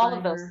 he's all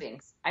of those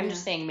things. I'm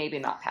just saying maybe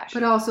not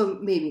passionate. But also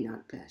maybe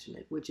not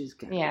passionate, which is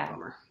kind of a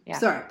bummer. Yeah.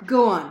 Sorry,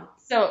 go on.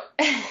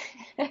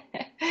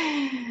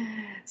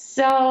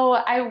 So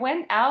I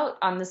went out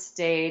on the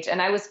stage,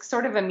 and I was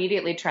sort of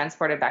immediately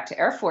transported back to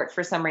Erfurt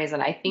for some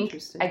reason. I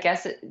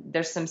guess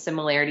there's some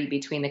similarity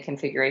between the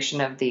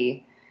configuration of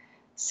the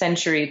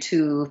Century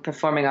 2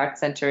 Performing Arts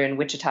Center in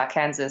Wichita,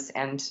 Kansas,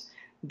 and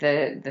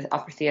the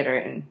Opera Theater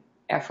in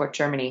Erfurt,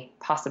 Germany,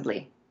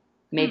 possibly.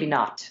 Maybe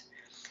not.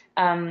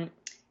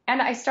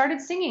 And I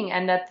started singing,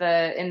 and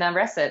in the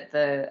recit,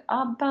 the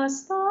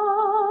Abbastanza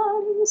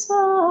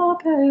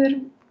per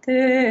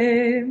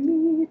te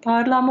mi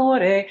par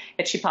l'amore,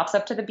 she pops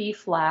up to the B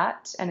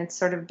flat, and it's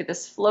sort of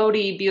this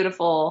floaty,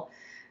 beautiful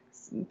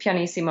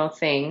pianissimo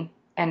thing,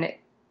 and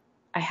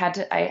I had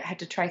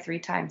to try 3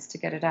 times to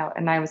get it out.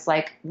 And I was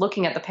like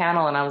looking at the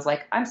panel and I was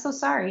like, I'm so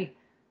sorry.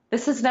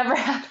 This has never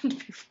happened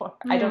before.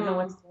 I don't know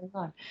what's going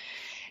on.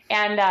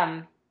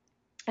 And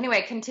anyway,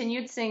 I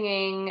continued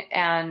singing,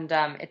 and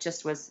it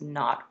just was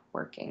not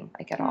working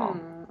like at all.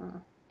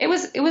 It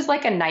was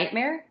like a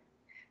nightmare.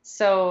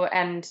 So,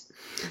 and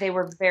they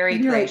were very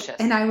gracious.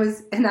 Like, and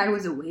I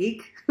was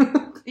awake.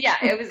 Yeah,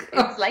 it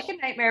was like a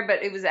nightmare,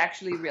 but it was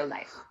actually real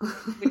life.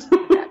 Which is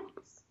the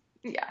best.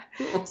 Yeah.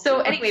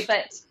 So anyway,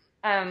 but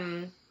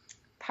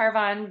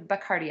Parvan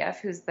Bakardiev,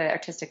 who's the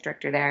artistic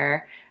director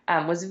there,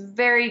 was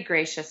very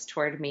gracious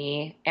toward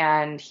me,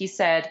 and he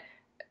said,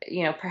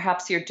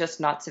 perhaps you're just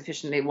not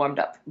sufficiently warmed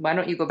up. Why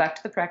don't you go back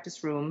to the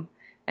practice room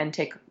and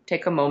take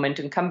a moment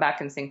and come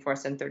back and sing for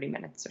us in 30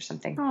 minutes or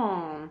something.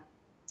 Oh.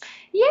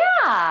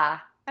 Yeah.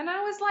 And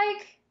I was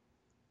like,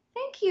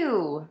 thank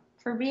you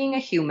for being a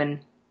human.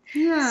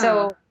 Yeah.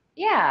 So,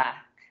 yeah.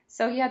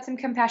 So he had some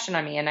compassion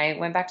on me, and I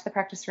went back to the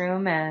practice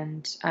room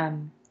and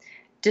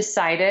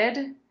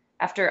decided,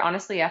 after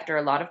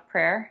a lot of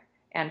prayer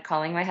and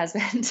calling my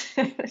husband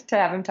to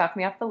have him talk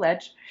me off the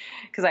ledge,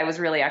 because I was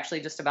really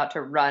actually just about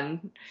to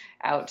run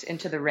out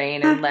into the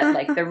rain and let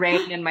like the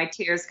rain and my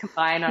tears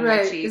combine on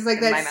my cheeks. It's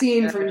like that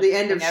scene from the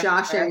end of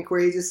Shawshank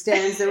where he just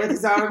stands there with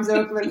his arms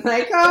open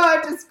like,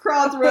 I just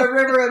crawled through a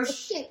river of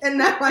shit and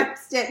now I'm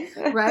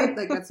standing. Right?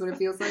 Like that's what it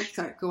feels like.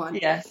 Sorry, go on.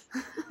 Yes.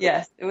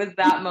 It was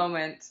that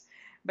moment.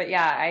 But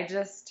yeah, I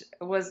just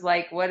was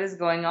like, what is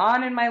going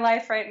on in my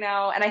life right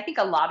now? And I think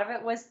a lot of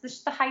it was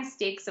the high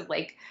stakes of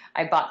like,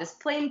 I bought this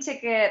plane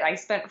ticket, I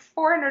spent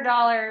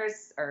 $400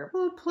 or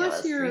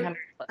plus $300.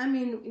 I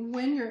mean,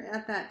 when you're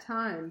at that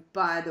time,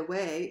 by the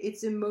way,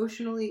 it's an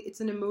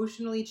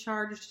emotionally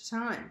charged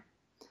time.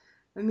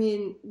 I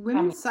mean,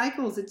 women's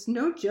cycles, it's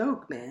no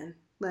joke, man.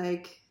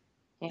 Like,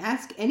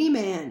 ask any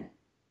man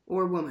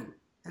or woman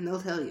and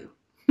they'll tell you.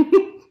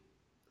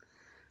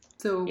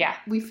 So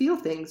we feel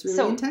things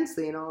really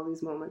intensely in all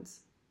these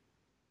moments.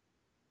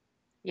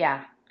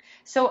 Yeah.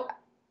 So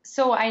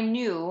I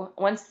knew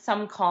once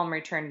some calm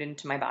returned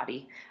into my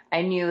body,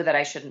 I knew that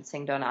I shouldn't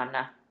sing Don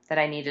Anna, that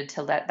I needed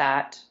to let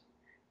that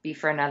be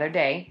for another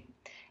day.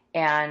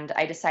 And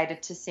I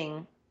decided to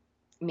sing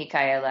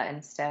Micaela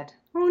instead.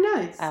 Oh,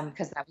 nice.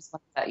 Because that was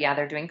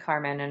they're doing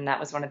Carmen, and that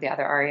was one of the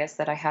other arias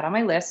that I had on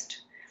my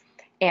list.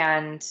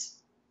 And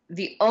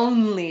the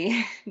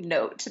only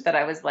note that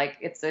I was like,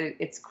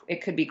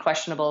 it could be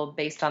questionable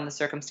based on the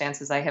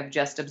circumstances I have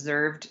just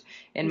observed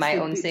in my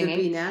own singing.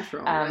 The B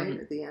natural,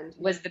 right, at the end.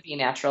 Was the B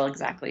natural,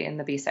 exactly, in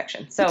the B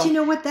section. So, but you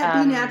know what,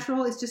 that B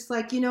natural is just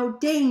like,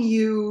 dang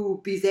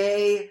you,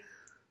 Bizet.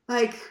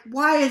 Like,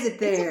 why is it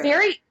there?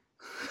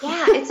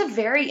 It's a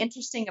very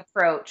interesting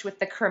approach with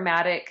the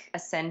chromatic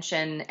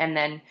ascension and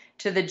then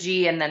to the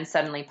G and then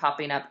suddenly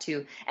popping up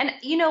to, and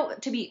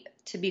to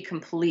be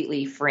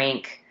completely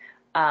frank,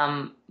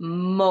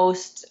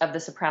 most of the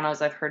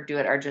sopranos I've heard do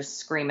it are just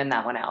screaming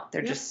that one out.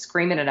 They're just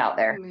screaming it out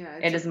there. Yeah,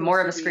 it is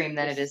more of a scream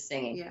than it is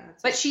singing. Yeah,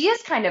 but she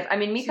is kind of,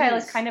 Micaela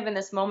is kind of in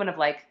this moment of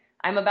like,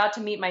 I'm about to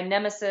meet my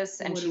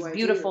nemesis and she's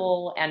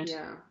beautiful and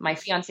my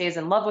fiance is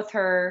in love with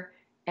her.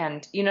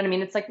 And you know what I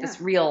mean? It's like this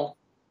real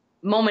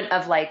moment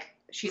of like,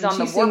 she's on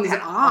the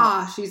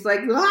warpath. She's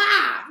like,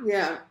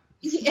 yeah.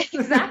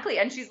 Exactly.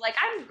 And she's like,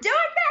 I'm doing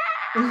that.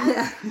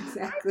 Yeah,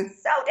 exactly. I'm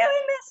so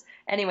doing this.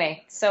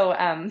 Anyway, so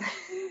I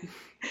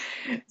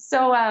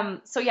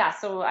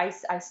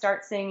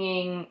start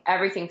singing.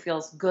 Everything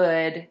feels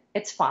good.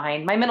 It's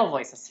fine. My middle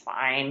voice is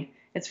fine.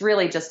 It's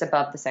really just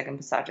above the second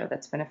passaggio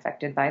that's been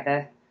affected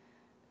by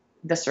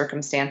the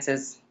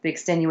circumstances, the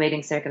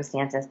extenuating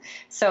circumstances.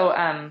 So,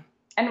 and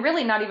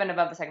really not even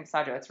above the second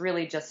passaggio. It's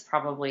really just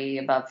probably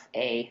above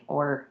A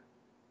or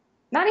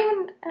not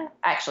even,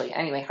 actually,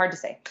 anyway, hard to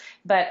say.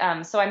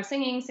 But so I'm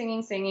singing,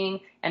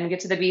 and get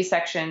to the B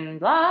section,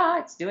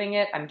 it's doing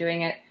it, I'm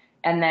doing it,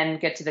 and then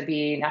get to the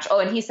B natural. Oh,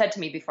 and he said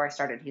to me before I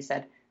started, he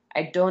said,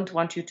 I don't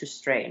want you to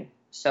strain.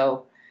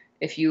 So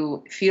if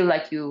you feel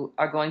like you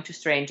are going to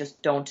strain,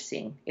 just don't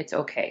sing. It's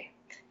okay.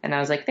 And I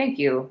was like, thank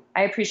you.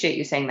 I appreciate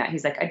you saying that.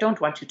 He's like, I don't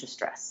want you to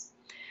stress.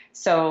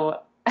 So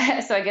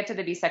I get to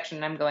the B section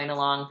and I'm going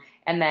along,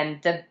 and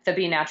then the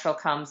B natural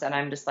comes and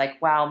I'm just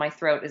like, wow, my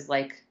throat is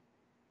like,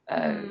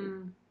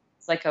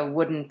 it's like a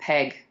wooden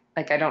peg.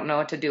 Like, I don't know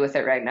what to do with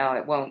it right now.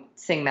 It won't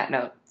sing that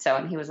note. So,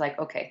 and he was like,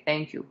 okay,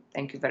 thank you.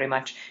 Thank you very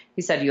much.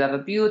 He said, you have a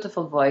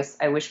beautiful voice.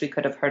 I wish we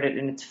could have heard it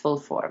in its full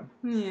form.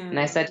 Yeah. And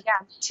I said,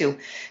 yeah, me too.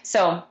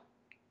 So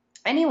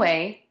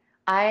anyway,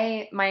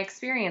 my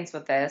experience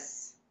with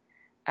this,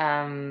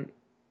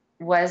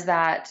 was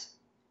that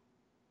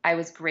I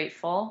was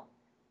grateful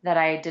that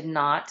I did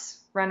not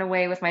run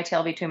away with my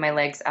tail between my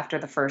legs after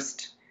the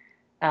first,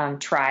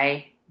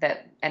 try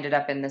that ended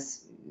up in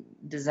this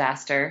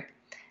disaster.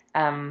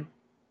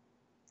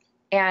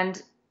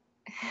 And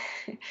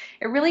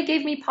it really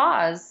gave me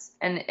pause,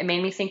 and it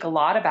made me think a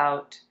lot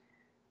about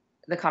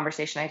the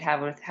conversation I'd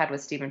had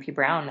with Stephen P.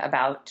 Brown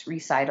about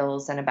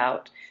recitals and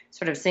about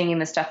sort of singing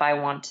the stuff I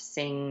want to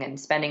sing and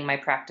spending my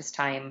practice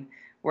time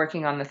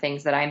working on the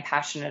things that I'm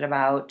passionate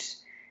about,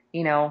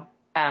 you know.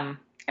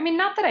 I mean,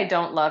 not that I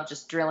don't love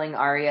just drilling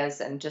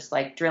arias and just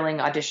like drilling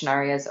audition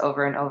arias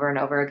over and over and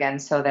over again,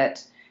 so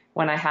that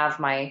when I have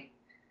my,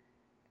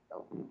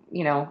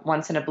 you know,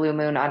 once in a blue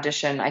moon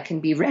audition, I can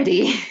be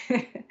ready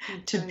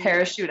to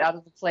parachute out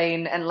of the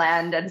plane and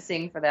land and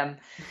sing for them.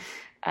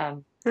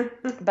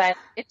 But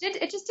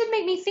it just did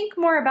make me think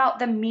more about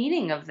the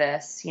meaning of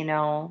this, you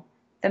know,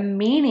 the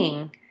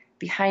meaning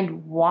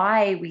behind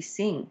why we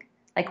sing.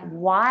 Like,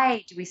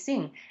 why do we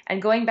sing?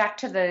 And going back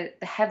to the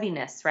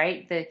heaviness,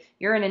 right?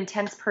 You're an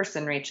intense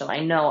person, Rachel,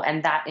 I know.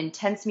 And that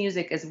intense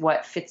music is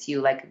what fits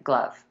you like a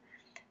glove.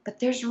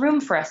 But there's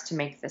room for us to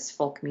make this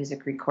folk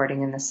music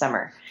recording in the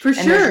summer. For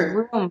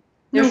sure.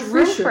 There's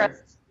room for us,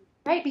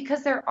 right?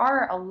 Because there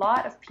are a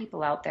lot of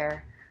people out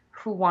there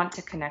who want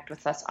to connect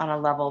with us on a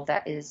level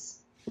that is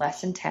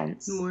less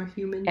intense. More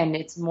human. And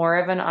it's more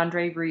of an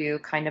Andre Rieu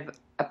kind of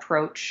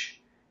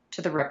approach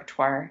to the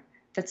repertoire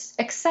that's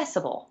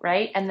accessible,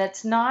 right? And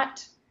it's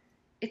not,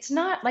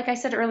 like I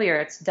said earlier,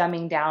 it's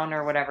dumbing down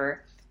or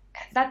whatever.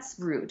 That's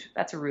rude.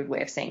 That's a rude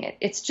way of saying it.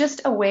 It's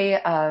just a way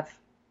of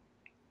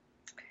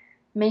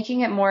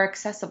making it more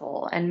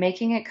accessible and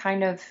making it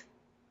kind of...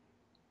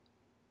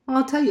 Well,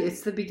 I'll tell you,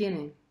 it's the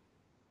beginning.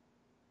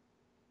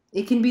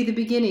 It can be the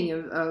beginning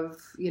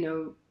of you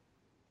know,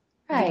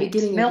 right. The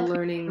beginning Milk of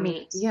learning.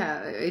 meat.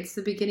 Yeah, it's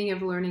the beginning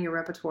of learning a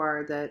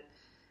repertoire that,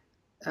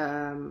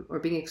 or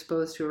being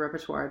exposed to a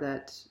repertoire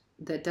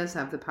that does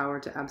have the power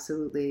to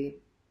absolutely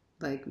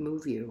like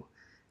move you.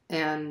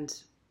 And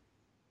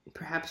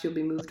perhaps you'll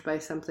be moved by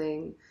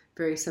something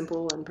very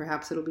simple, and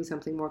perhaps it'll be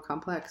something more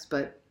complex.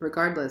 But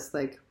regardless,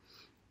 like,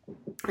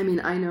 I mean,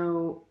 I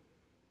know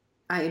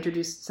I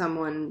introduced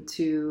someone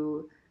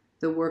to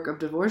the work of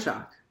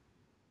Dvorak,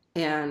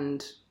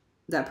 and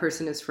that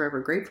person is forever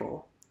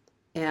grateful.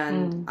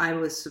 And I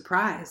was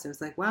surprised. I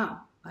was like,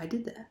 wow, I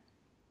did that.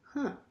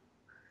 Huh.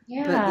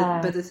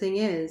 Yeah. But the thing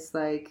is,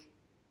 like,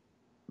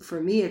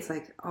 for me, it's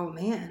like, oh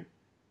man,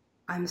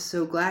 I'm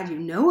so glad you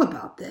know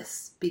about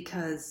this,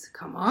 because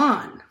come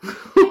on.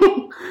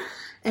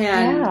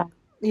 And,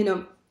 you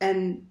know,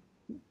 and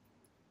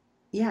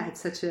yeah,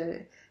 it's such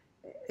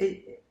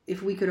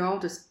if we could all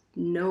just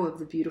know of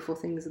the beautiful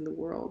things in the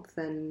world,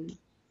 then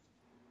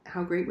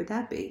how great would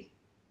that be?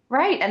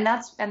 Right. And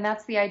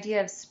that's the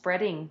idea of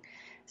spreading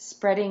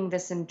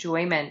this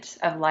enjoyment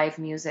of live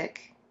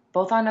music,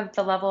 both on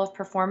the level of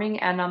performing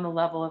and on the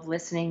level of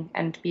listening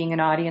and being an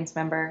audience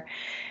member.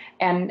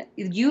 And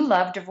you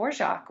love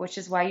Dvorak, which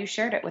is why you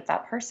shared it with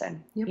that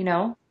person, you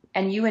know,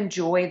 and you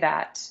enjoy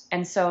that.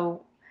 And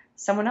so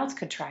someone else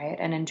could try it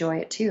and enjoy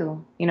it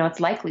too. You know, it's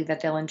likely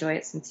that they'll enjoy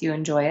it since you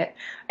enjoy it.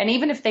 And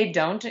even if they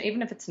don't,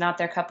 even if it's not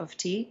their cup of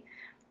tea,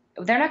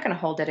 they're not going to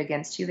hold it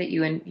against you that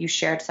you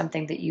shared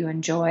something that you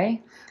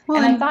enjoy.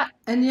 Well, and I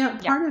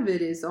thought, part of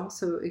it is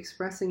also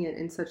expressing it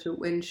in such a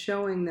way, and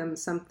showing them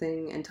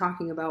something and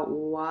talking about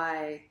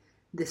why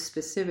this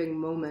specific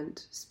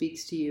moment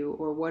speaks to you,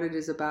 or what it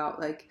is about.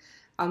 Like,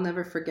 I'll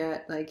never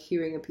forget, like,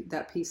 hearing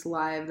that piece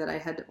live that I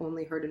had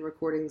only heard in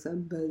recordings a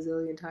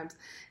bazillion times,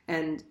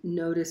 and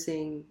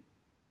noticing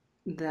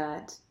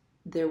that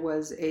there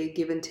was a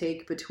give and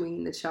take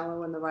between the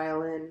cello and the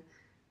violin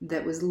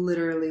that was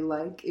literally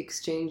like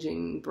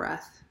exchanging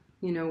breath,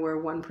 you know, where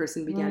one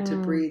person began to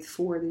breathe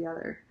for the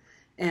other.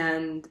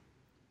 And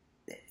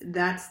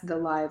that's the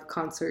live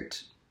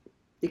concert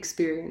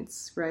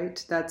experience,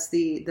 right? That's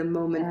the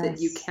moment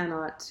that you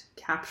cannot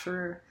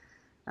capture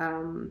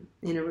in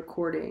a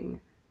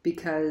recording,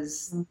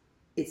 because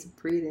it's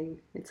breathing,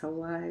 it's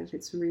alive,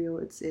 it's real,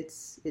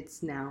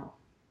 it's now.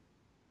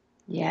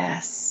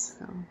 Yes.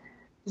 So.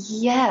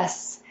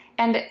 Yes.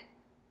 And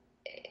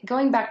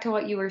going back to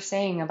what you were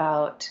saying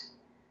about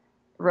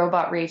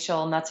Robot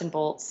Rachel, nuts and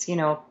bolts, you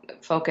know,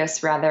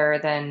 focus rather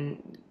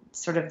than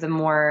sort of the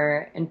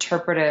more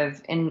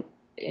interpretive and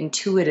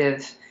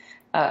intuitive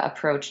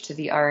approach to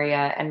the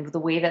aria, and the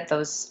way that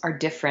those are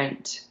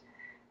different.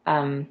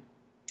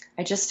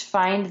 I just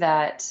find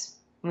that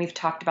we've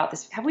talked about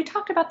this. Have we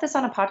talked about this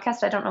on a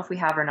podcast? I don't know if we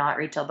have or not,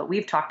 Rachel, but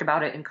we've talked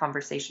about it in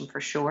conversation for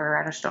sure.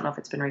 I just don't know if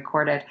it's been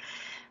recorded.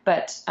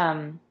 But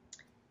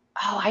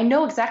I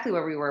know exactly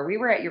where we were. We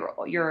were at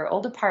your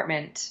old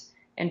apartment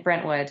in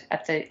Brentwood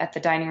at the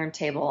dining room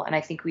table, and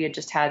I think we had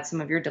just had some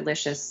of your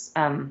delicious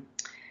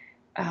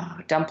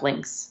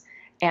dumplings,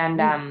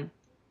 and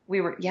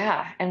we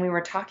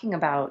were talking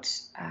about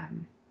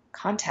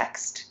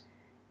context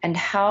and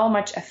how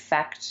much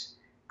effect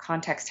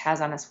context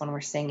has on us when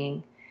we're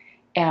singing,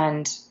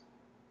 and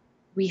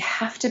we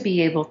have to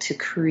be able to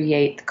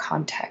create the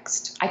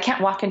context. I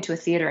can't walk into a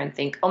theater and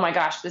think, oh my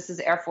gosh, this is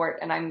Erfurt,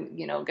 and I'm,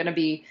 you know, going to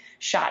be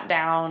shot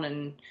down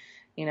and,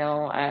 you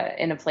know,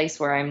 in a place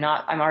where I'm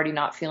already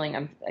not feeling,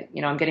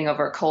 I'm getting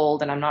over a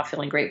cold and I'm not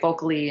feeling great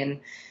vocally. And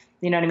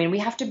you know what I mean? We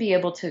have to be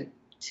able to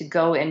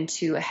go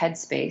into a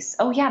headspace.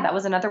 Oh yeah, that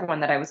was another one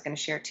that I was going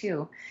to share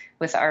too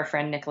with our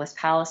friend Nicholas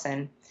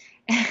Pallison.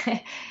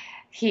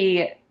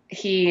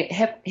 he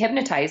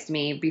hypnotized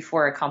me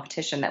before a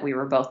competition that we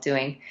were both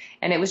doing.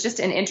 And it was just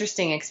an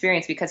interesting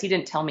experience because he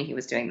didn't tell me he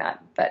was doing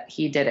that, but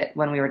he did it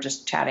when we were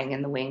just chatting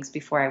in the wings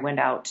before I went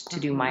out to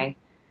do my,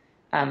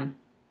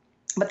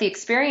 but the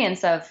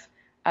experience of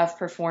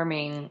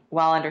performing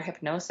while under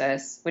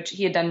hypnosis, which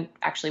he had done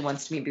actually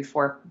once to me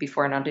before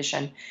an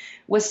audition,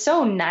 was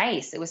so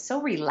nice. It was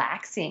so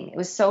relaxing. It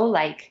was so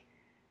like,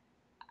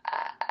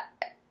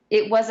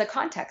 it was a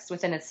context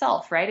within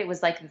itself, right? It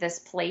was like this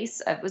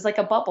place it was like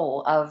a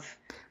bubble of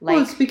like,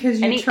 well, it's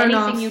because you turn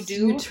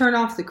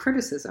off the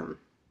criticism.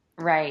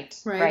 Right.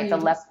 The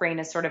left brain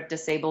is sort of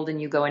disabled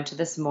and you go into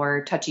this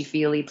more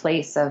touchy-feely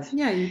place of...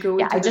 Yeah, you go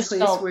into the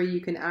place where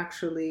you can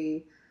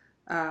actually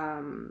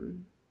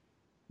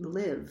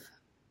live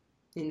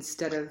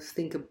instead of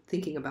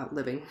thinking about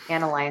living.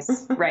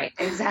 Analyze. Right,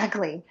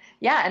 exactly.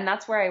 Yeah, and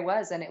that's where I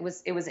was. And it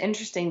was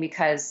interesting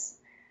because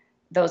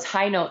those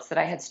high notes that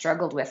I had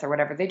struggled with or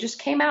whatever, they just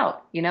came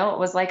out. You know, it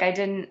was like I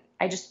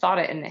just thought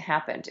it and it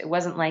happened. It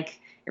wasn't like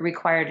it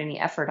required any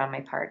effort on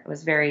my part. It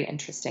was very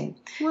interesting.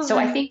 Well, so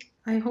I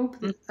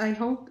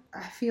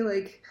feel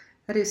like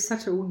that is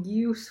such a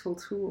useful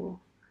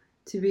tool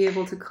to be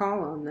able to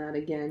call on that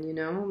again, you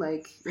know,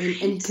 like,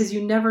 and because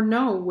you never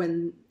know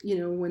when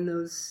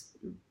those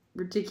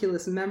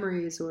ridiculous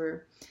memories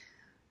or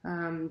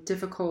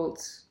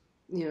difficult,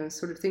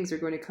 sort of things are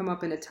going to come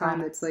up in a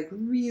time that's like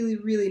really,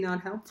 really not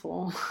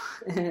helpful.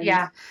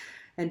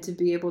 And to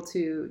be able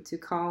to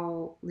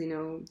call,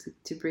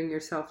 to bring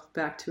yourself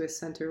back to a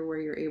center where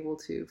you're able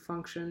to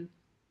function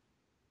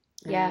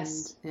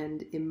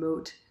and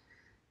emote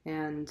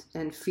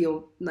and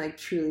feel like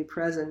truly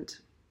present.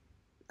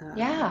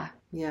 Yeah.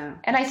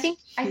 And I think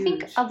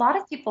a lot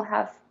of people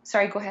have,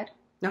 sorry, go ahead.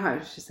 No, I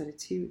just said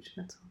it's huge.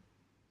 That's all.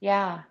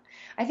 Yeah.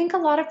 I think a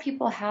lot of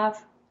people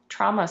have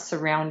trauma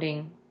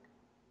surrounding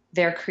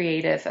their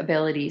creative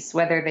abilities,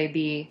 whether they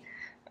be,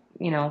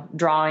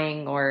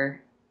 drawing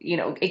or,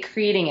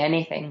 creating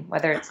anything,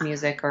 whether it's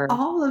music or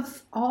I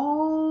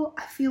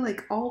feel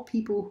like all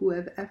people who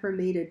have ever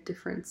made a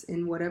difference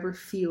in whatever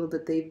field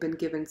that they've been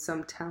given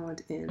some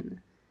talent in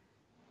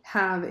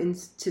have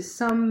to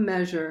some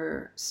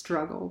measure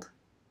struggled,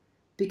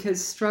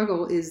 because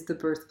struggle is the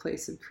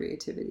birthplace of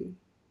creativity.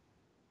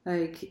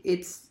 Like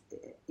it's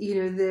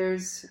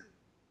just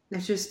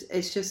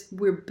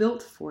we're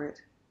built for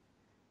it.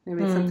 I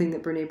mean, it's something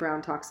that Brene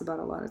Brown talks about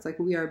a lot. It's like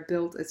we are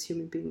built as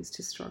human beings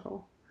to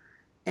struggle.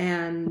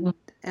 And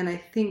I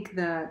think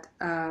that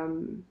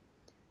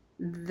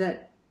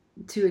that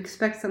to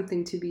expect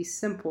something to be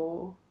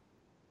simple,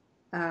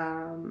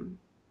 and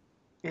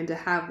to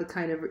have the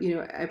kind of,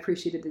 I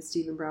appreciated that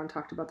Stephen Brown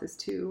talked about this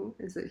too,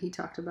 is that he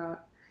talked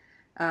about,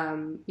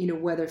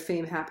 whether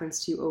fame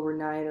happens to you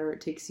overnight or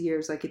it takes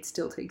years, like it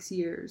still takes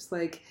years.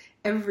 Like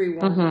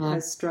everyone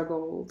has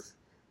struggled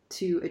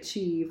to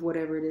achieve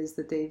whatever it is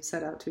that they've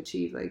set out to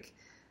achieve. Like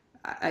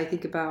I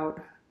think about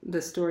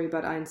the story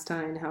about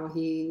Einstein, how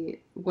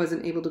he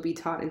wasn't able to be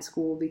taught in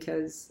school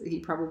because he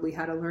probably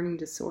had a learning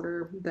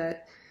disorder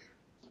that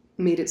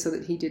made it so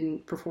that he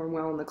didn't perform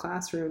well in the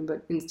classroom.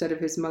 But instead of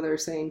his mother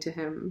saying to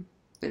him,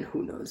 and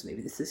who knows,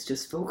 maybe this is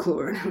just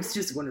folklore and it was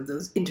just one of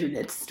those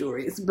internet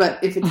stories,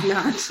 but if it's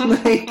not,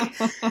 like,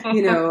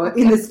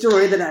 in the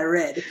story that I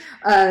read,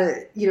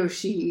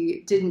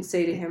 she didn't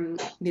say to him,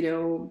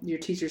 your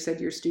teacher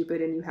said you're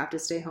stupid and you have to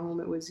stay home.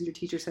 It was your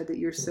teacher said that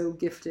you're so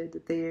gifted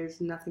that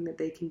there's nothing that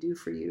they can do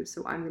for you,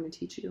 so I'm going to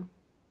teach you.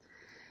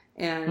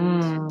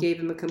 And gave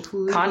him a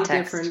completely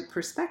different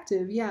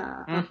perspective,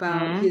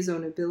 about his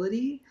own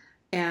ability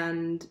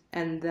and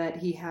that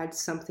he had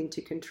something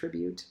to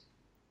contribute.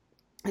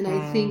 And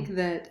I think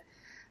that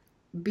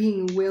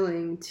being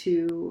willing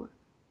to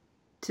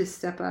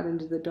step out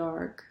into the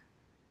dark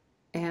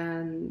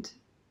and,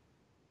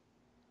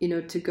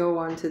 to go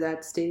onto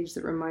that stage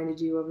that reminded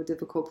you of a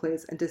difficult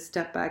place and to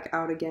step back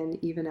out again,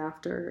 even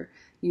after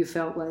you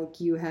felt like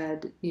you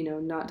had,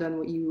 not done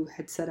what you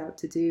had set out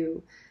to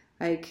do.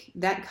 Like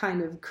that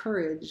kind of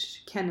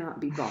courage cannot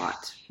be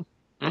bought,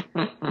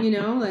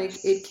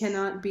 like it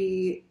cannot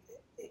be,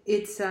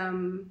 it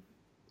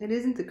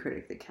isn't the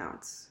critic that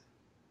counts.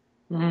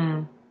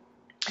 You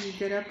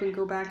get up and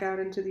go back out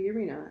into the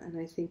arena, and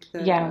I think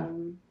that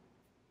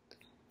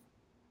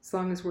as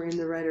long as we're in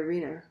the right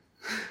arena,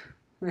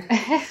 well,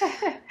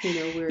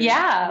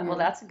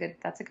 that's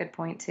a good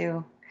point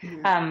too.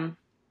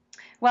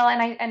 Well,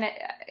 and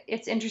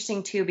it's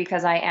interesting too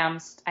because I am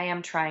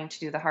trying to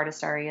do the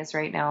hardest arias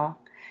right now,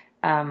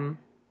 and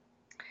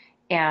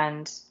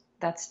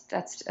that's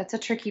a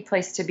tricky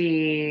place to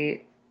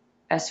be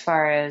as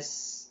far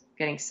as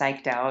getting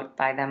psyched out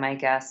by them, I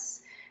guess.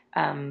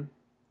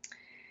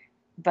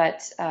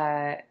 But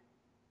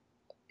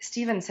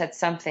Stephen said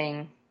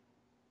something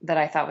that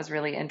I thought was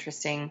really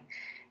interesting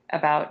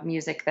about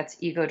music that's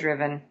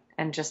ego-driven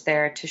and just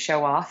there to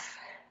show off.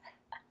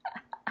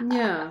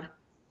 Yeah.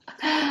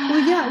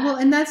 Well,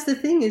 and that's the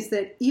thing, is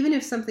that even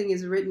if something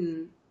is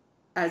written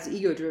as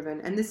ego-driven,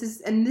 and this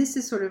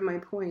is sort of my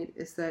point,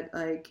 is that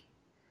like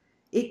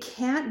it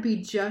can't be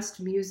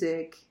just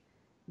music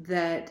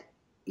that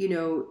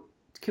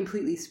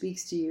completely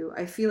speaks to you,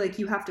 I feel like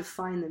you have to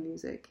find the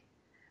music.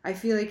 I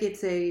feel like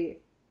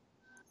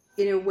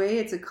in a way,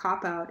 it's a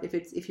cop-out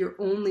if you're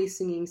only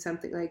singing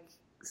something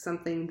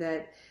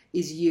that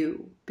is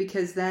you,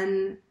 because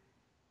then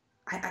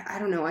I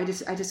don't know, I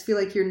just feel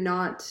like you're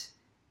not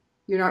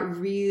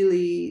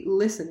really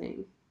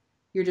listening.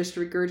 You're just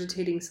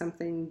regurgitating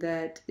something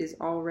that is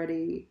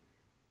already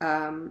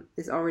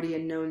a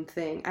known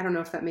thing. I don't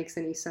know if that makes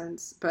any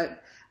sense,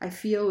 but I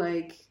feel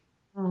like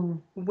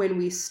when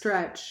we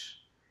stretch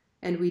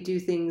and we do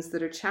things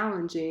that are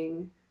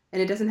challenging,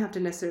 and it doesn't have to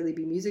necessarily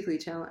be musically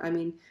challenging. I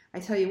mean, I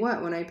tell you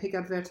what, when I pick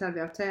up Verta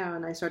Verta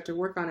and I start to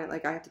work on it,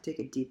 like I have to take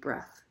a deep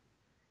breath.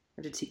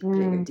 I have to take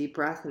a deep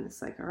breath, and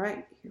it's like, all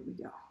right, here we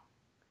go.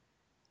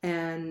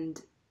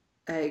 And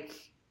like,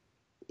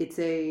 it's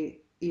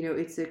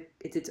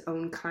its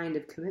own kind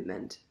of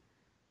commitment.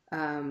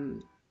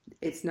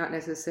 It's not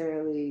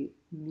necessarily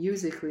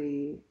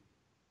musically,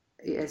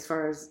 as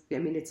far as, I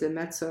mean, it's a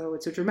mezzo,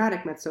 it's a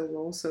dramatic mezzo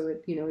role, so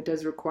it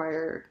does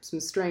require some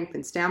strength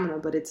and stamina,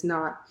 but it's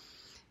not,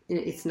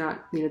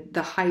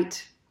 the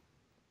height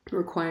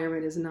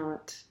requirement is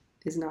not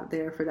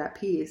there for that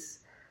piece,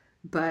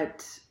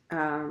 but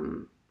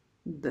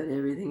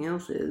everything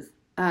else is,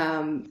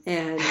 and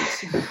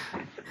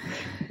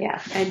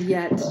yeah, and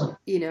yet,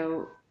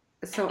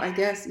 so I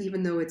guess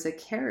even though it's a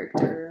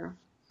character,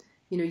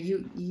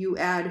 you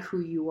add who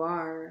you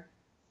are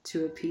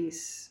to a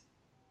piece,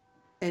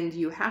 and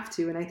you have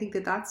to, and I think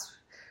that's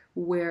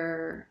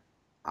where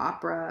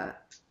opera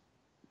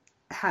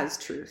has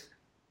truth,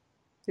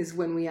 is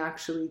when we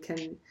actually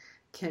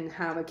can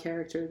have a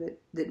character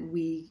that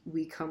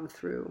we come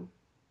through.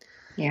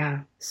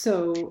 Yeah.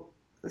 So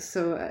I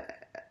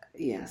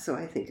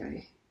think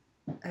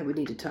I would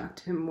need to talk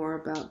to him more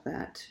about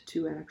that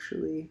to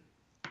actually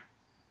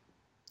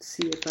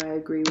see if I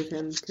agree with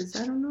him, because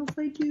I don't know if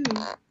I do.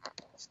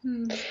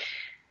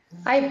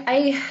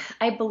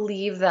 I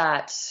believe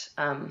that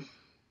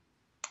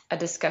a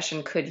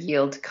discussion could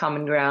yield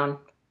common ground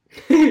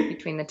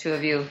between the two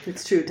of you.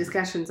 It's true.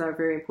 Discussions are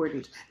very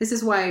important. This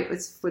is why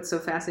what's so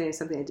fascinating,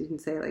 something I didn't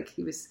say, like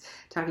he was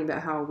talking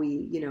about how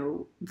we,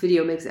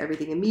 video makes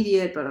everything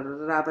immediate, blah, blah,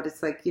 blah, blah, but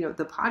it's like,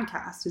 the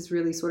podcast is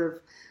really sort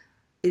of,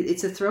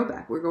 it's a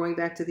throwback. We're going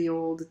back to the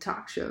old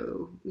talk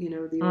show,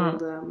 the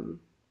old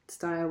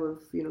style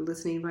of,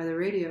 listening by the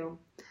radio.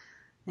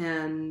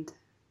 And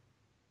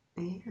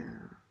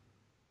yeah,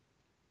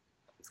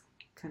 it's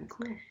kind of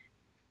cool.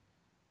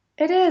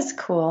 It is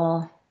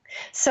cool.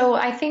 So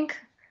I think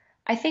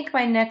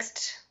my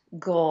next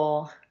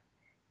goal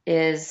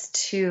is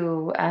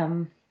to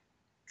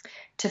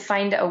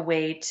find a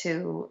way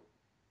to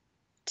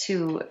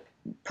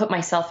put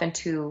myself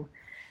into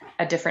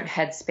a different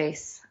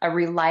headspace, a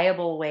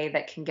reliable way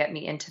that can get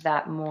me into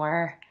that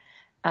more.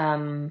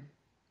 Because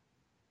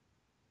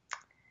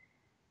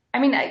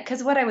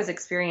what I was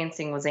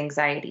experiencing was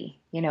anxiety,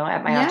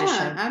 at my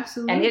audition.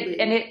 Absolutely.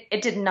 And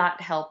it did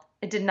not help.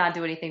 It did not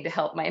do anything to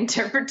help my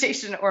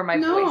interpretation or my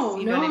voice.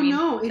 You know what I mean?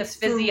 No, the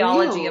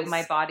physiology of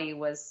my body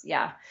was,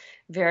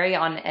 very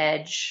on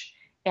edge.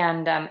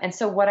 And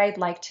so what I'd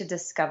like to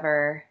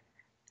discover,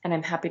 and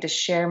I'm happy to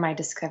share my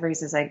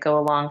discoveries as I go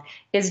along,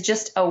 is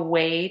just a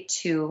way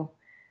to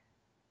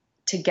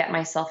get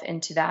myself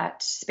into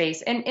that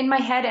space, and in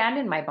my head and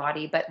in my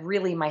body, but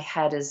really my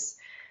head is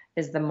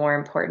the more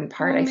important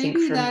part, I think,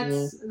 for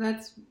me.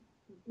 That's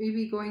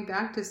maybe going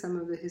back to some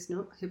of the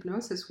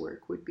hypnosis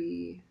work would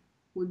be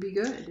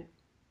good.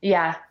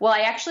 Yeah. Well,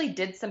 I actually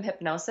did some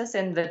hypnosis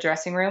in the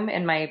dressing room,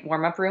 in my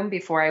warm-up room,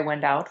 before I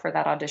went out for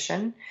that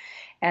audition.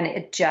 And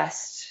it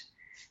just,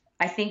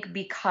 I think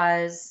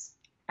because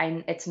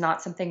it's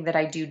not something that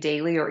I do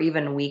daily or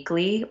even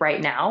weekly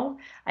right now,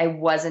 I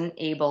wasn't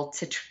able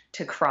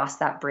to cross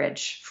that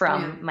bridge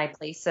from my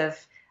place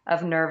of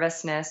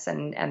nervousness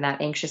and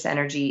that anxious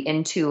energy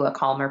into a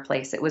calmer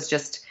place. It was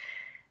just,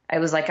 I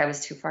was like, I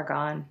was too far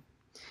gone.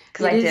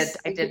 Because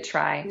I did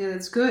try. Yeah,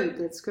 that's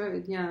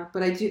good. Yeah.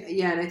 But I do,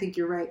 and I think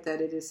you're right that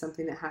it is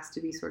something that has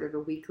to be sort of a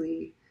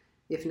weekly,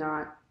 if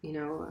not,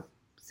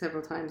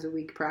 several times a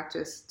week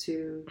practice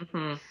to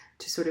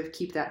sort of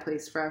keep that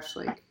place fresh.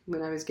 Like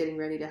when I was getting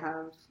ready to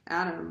have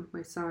Adam,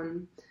 my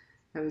son,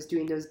 I was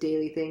doing those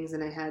daily things,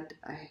 and I had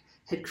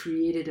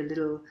created a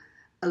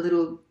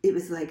little, it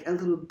was like a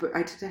little,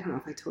 I don't know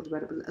if I told you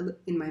about it, but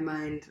in my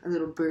mind, a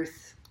little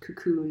birth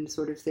cocoon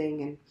sort of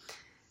thing.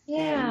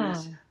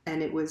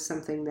 And it was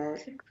something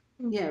that,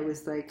 it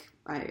was like,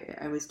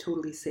 I was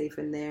totally safe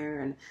in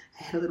there, and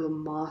I had a little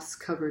moss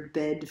covered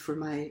bed for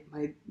my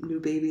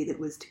new baby that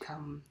was to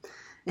come.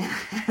 And I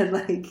had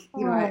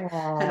I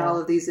had all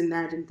of these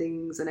imagined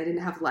things, and I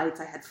didn't have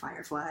lights. I had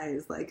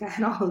fireflies. Like I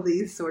had all of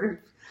these sort of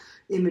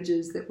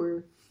images that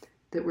were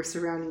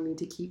surrounding me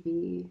to keep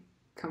me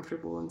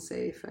comfortable and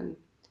safe. And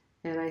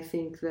I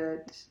think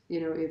that,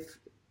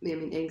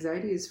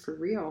 anxiety is for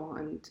real.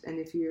 And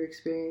if you're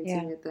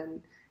experiencing it,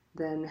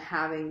 then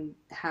having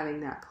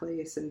that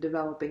place and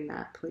developing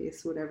that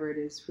place, whatever it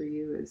is for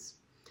you, is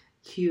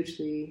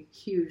hugely,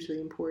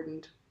 hugely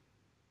important.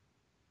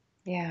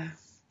 Yeah.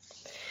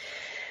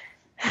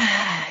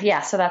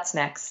 yeah, so that's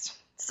next.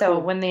 So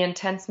Cool. when the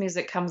intense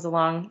music comes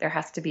along, there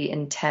has to be an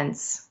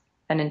intense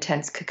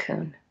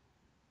cocoon.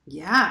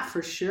 Yeah,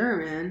 for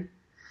sure, man.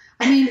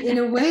 I mean, in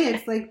a way,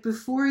 it's like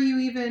before you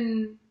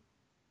even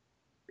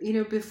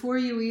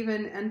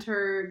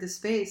enter the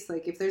space,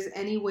 like if there's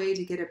any way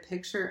to get a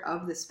picture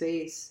of the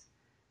space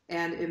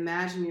and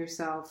imagine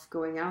yourself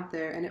going out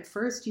there, and at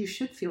first you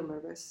should feel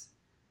nervous.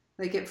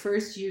 Like at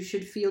first you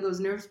should feel those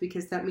nerves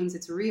because that means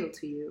it's real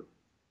to you.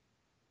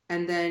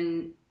 And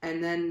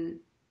then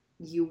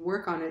you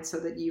work on it so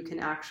that you can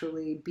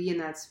actually be in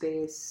that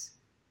space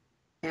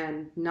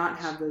and not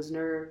have those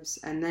nerves,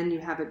 and then you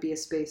have it be a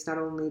space not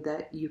only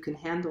that you can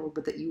handle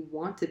but that you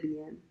want to be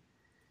in.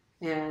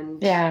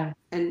 And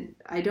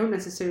I don't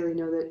necessarily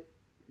know that,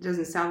 it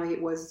doesn't sound like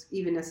it was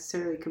even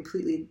necessarily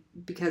completely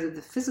because of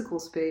the physical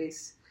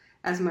space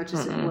as much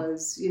as it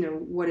was,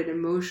 what it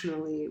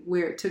emotionally,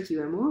 where it took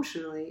you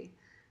emotionally.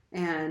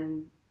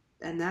 And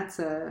that's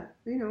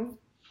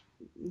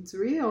it's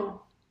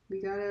real.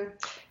 We gotta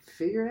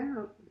figure it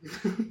out.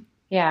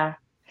 Yeah.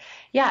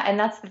 Yeah. And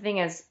that's the thing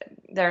is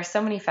there are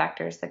so many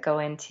factors that go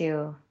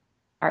into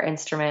our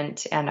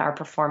instrument and our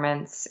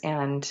performance.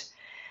 And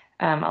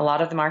a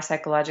lot of them are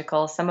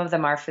psychological. Some of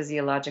them are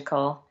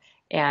physiological.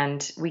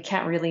 And we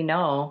can't really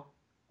know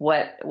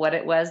what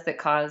it was that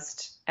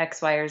caused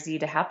X, Y, or Z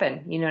to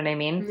happen. You know what I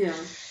mean? Yeah.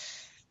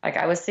 Like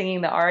I was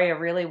singing the aria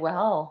really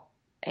well,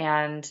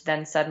 and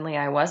then suddenly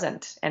I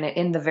wasn't. And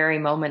in the very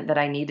moment that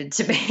I needed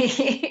to be.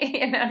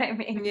 You know what I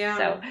mean? Yeah.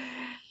 So,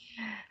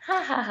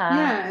 ha ha ha.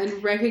 Yeah,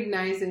 and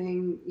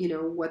recognizing,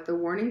 what the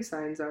warning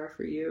signs are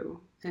for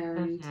you.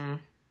 And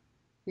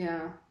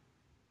yeah.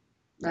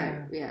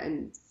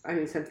 And I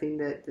mean something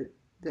that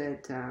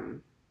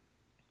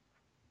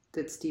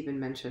Stephen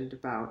mentioned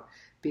about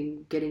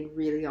getting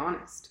really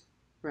honest,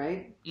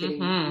 right? Getting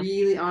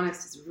really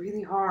honest is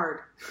really hard.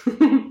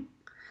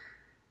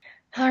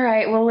 All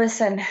right. Well,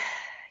 listen,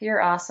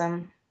 you're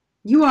awesome.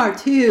 You are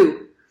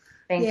too.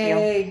 Thank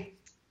Yay.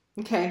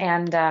 You. Okay.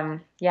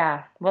 And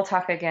yeah, we'll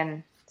talk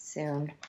again soon.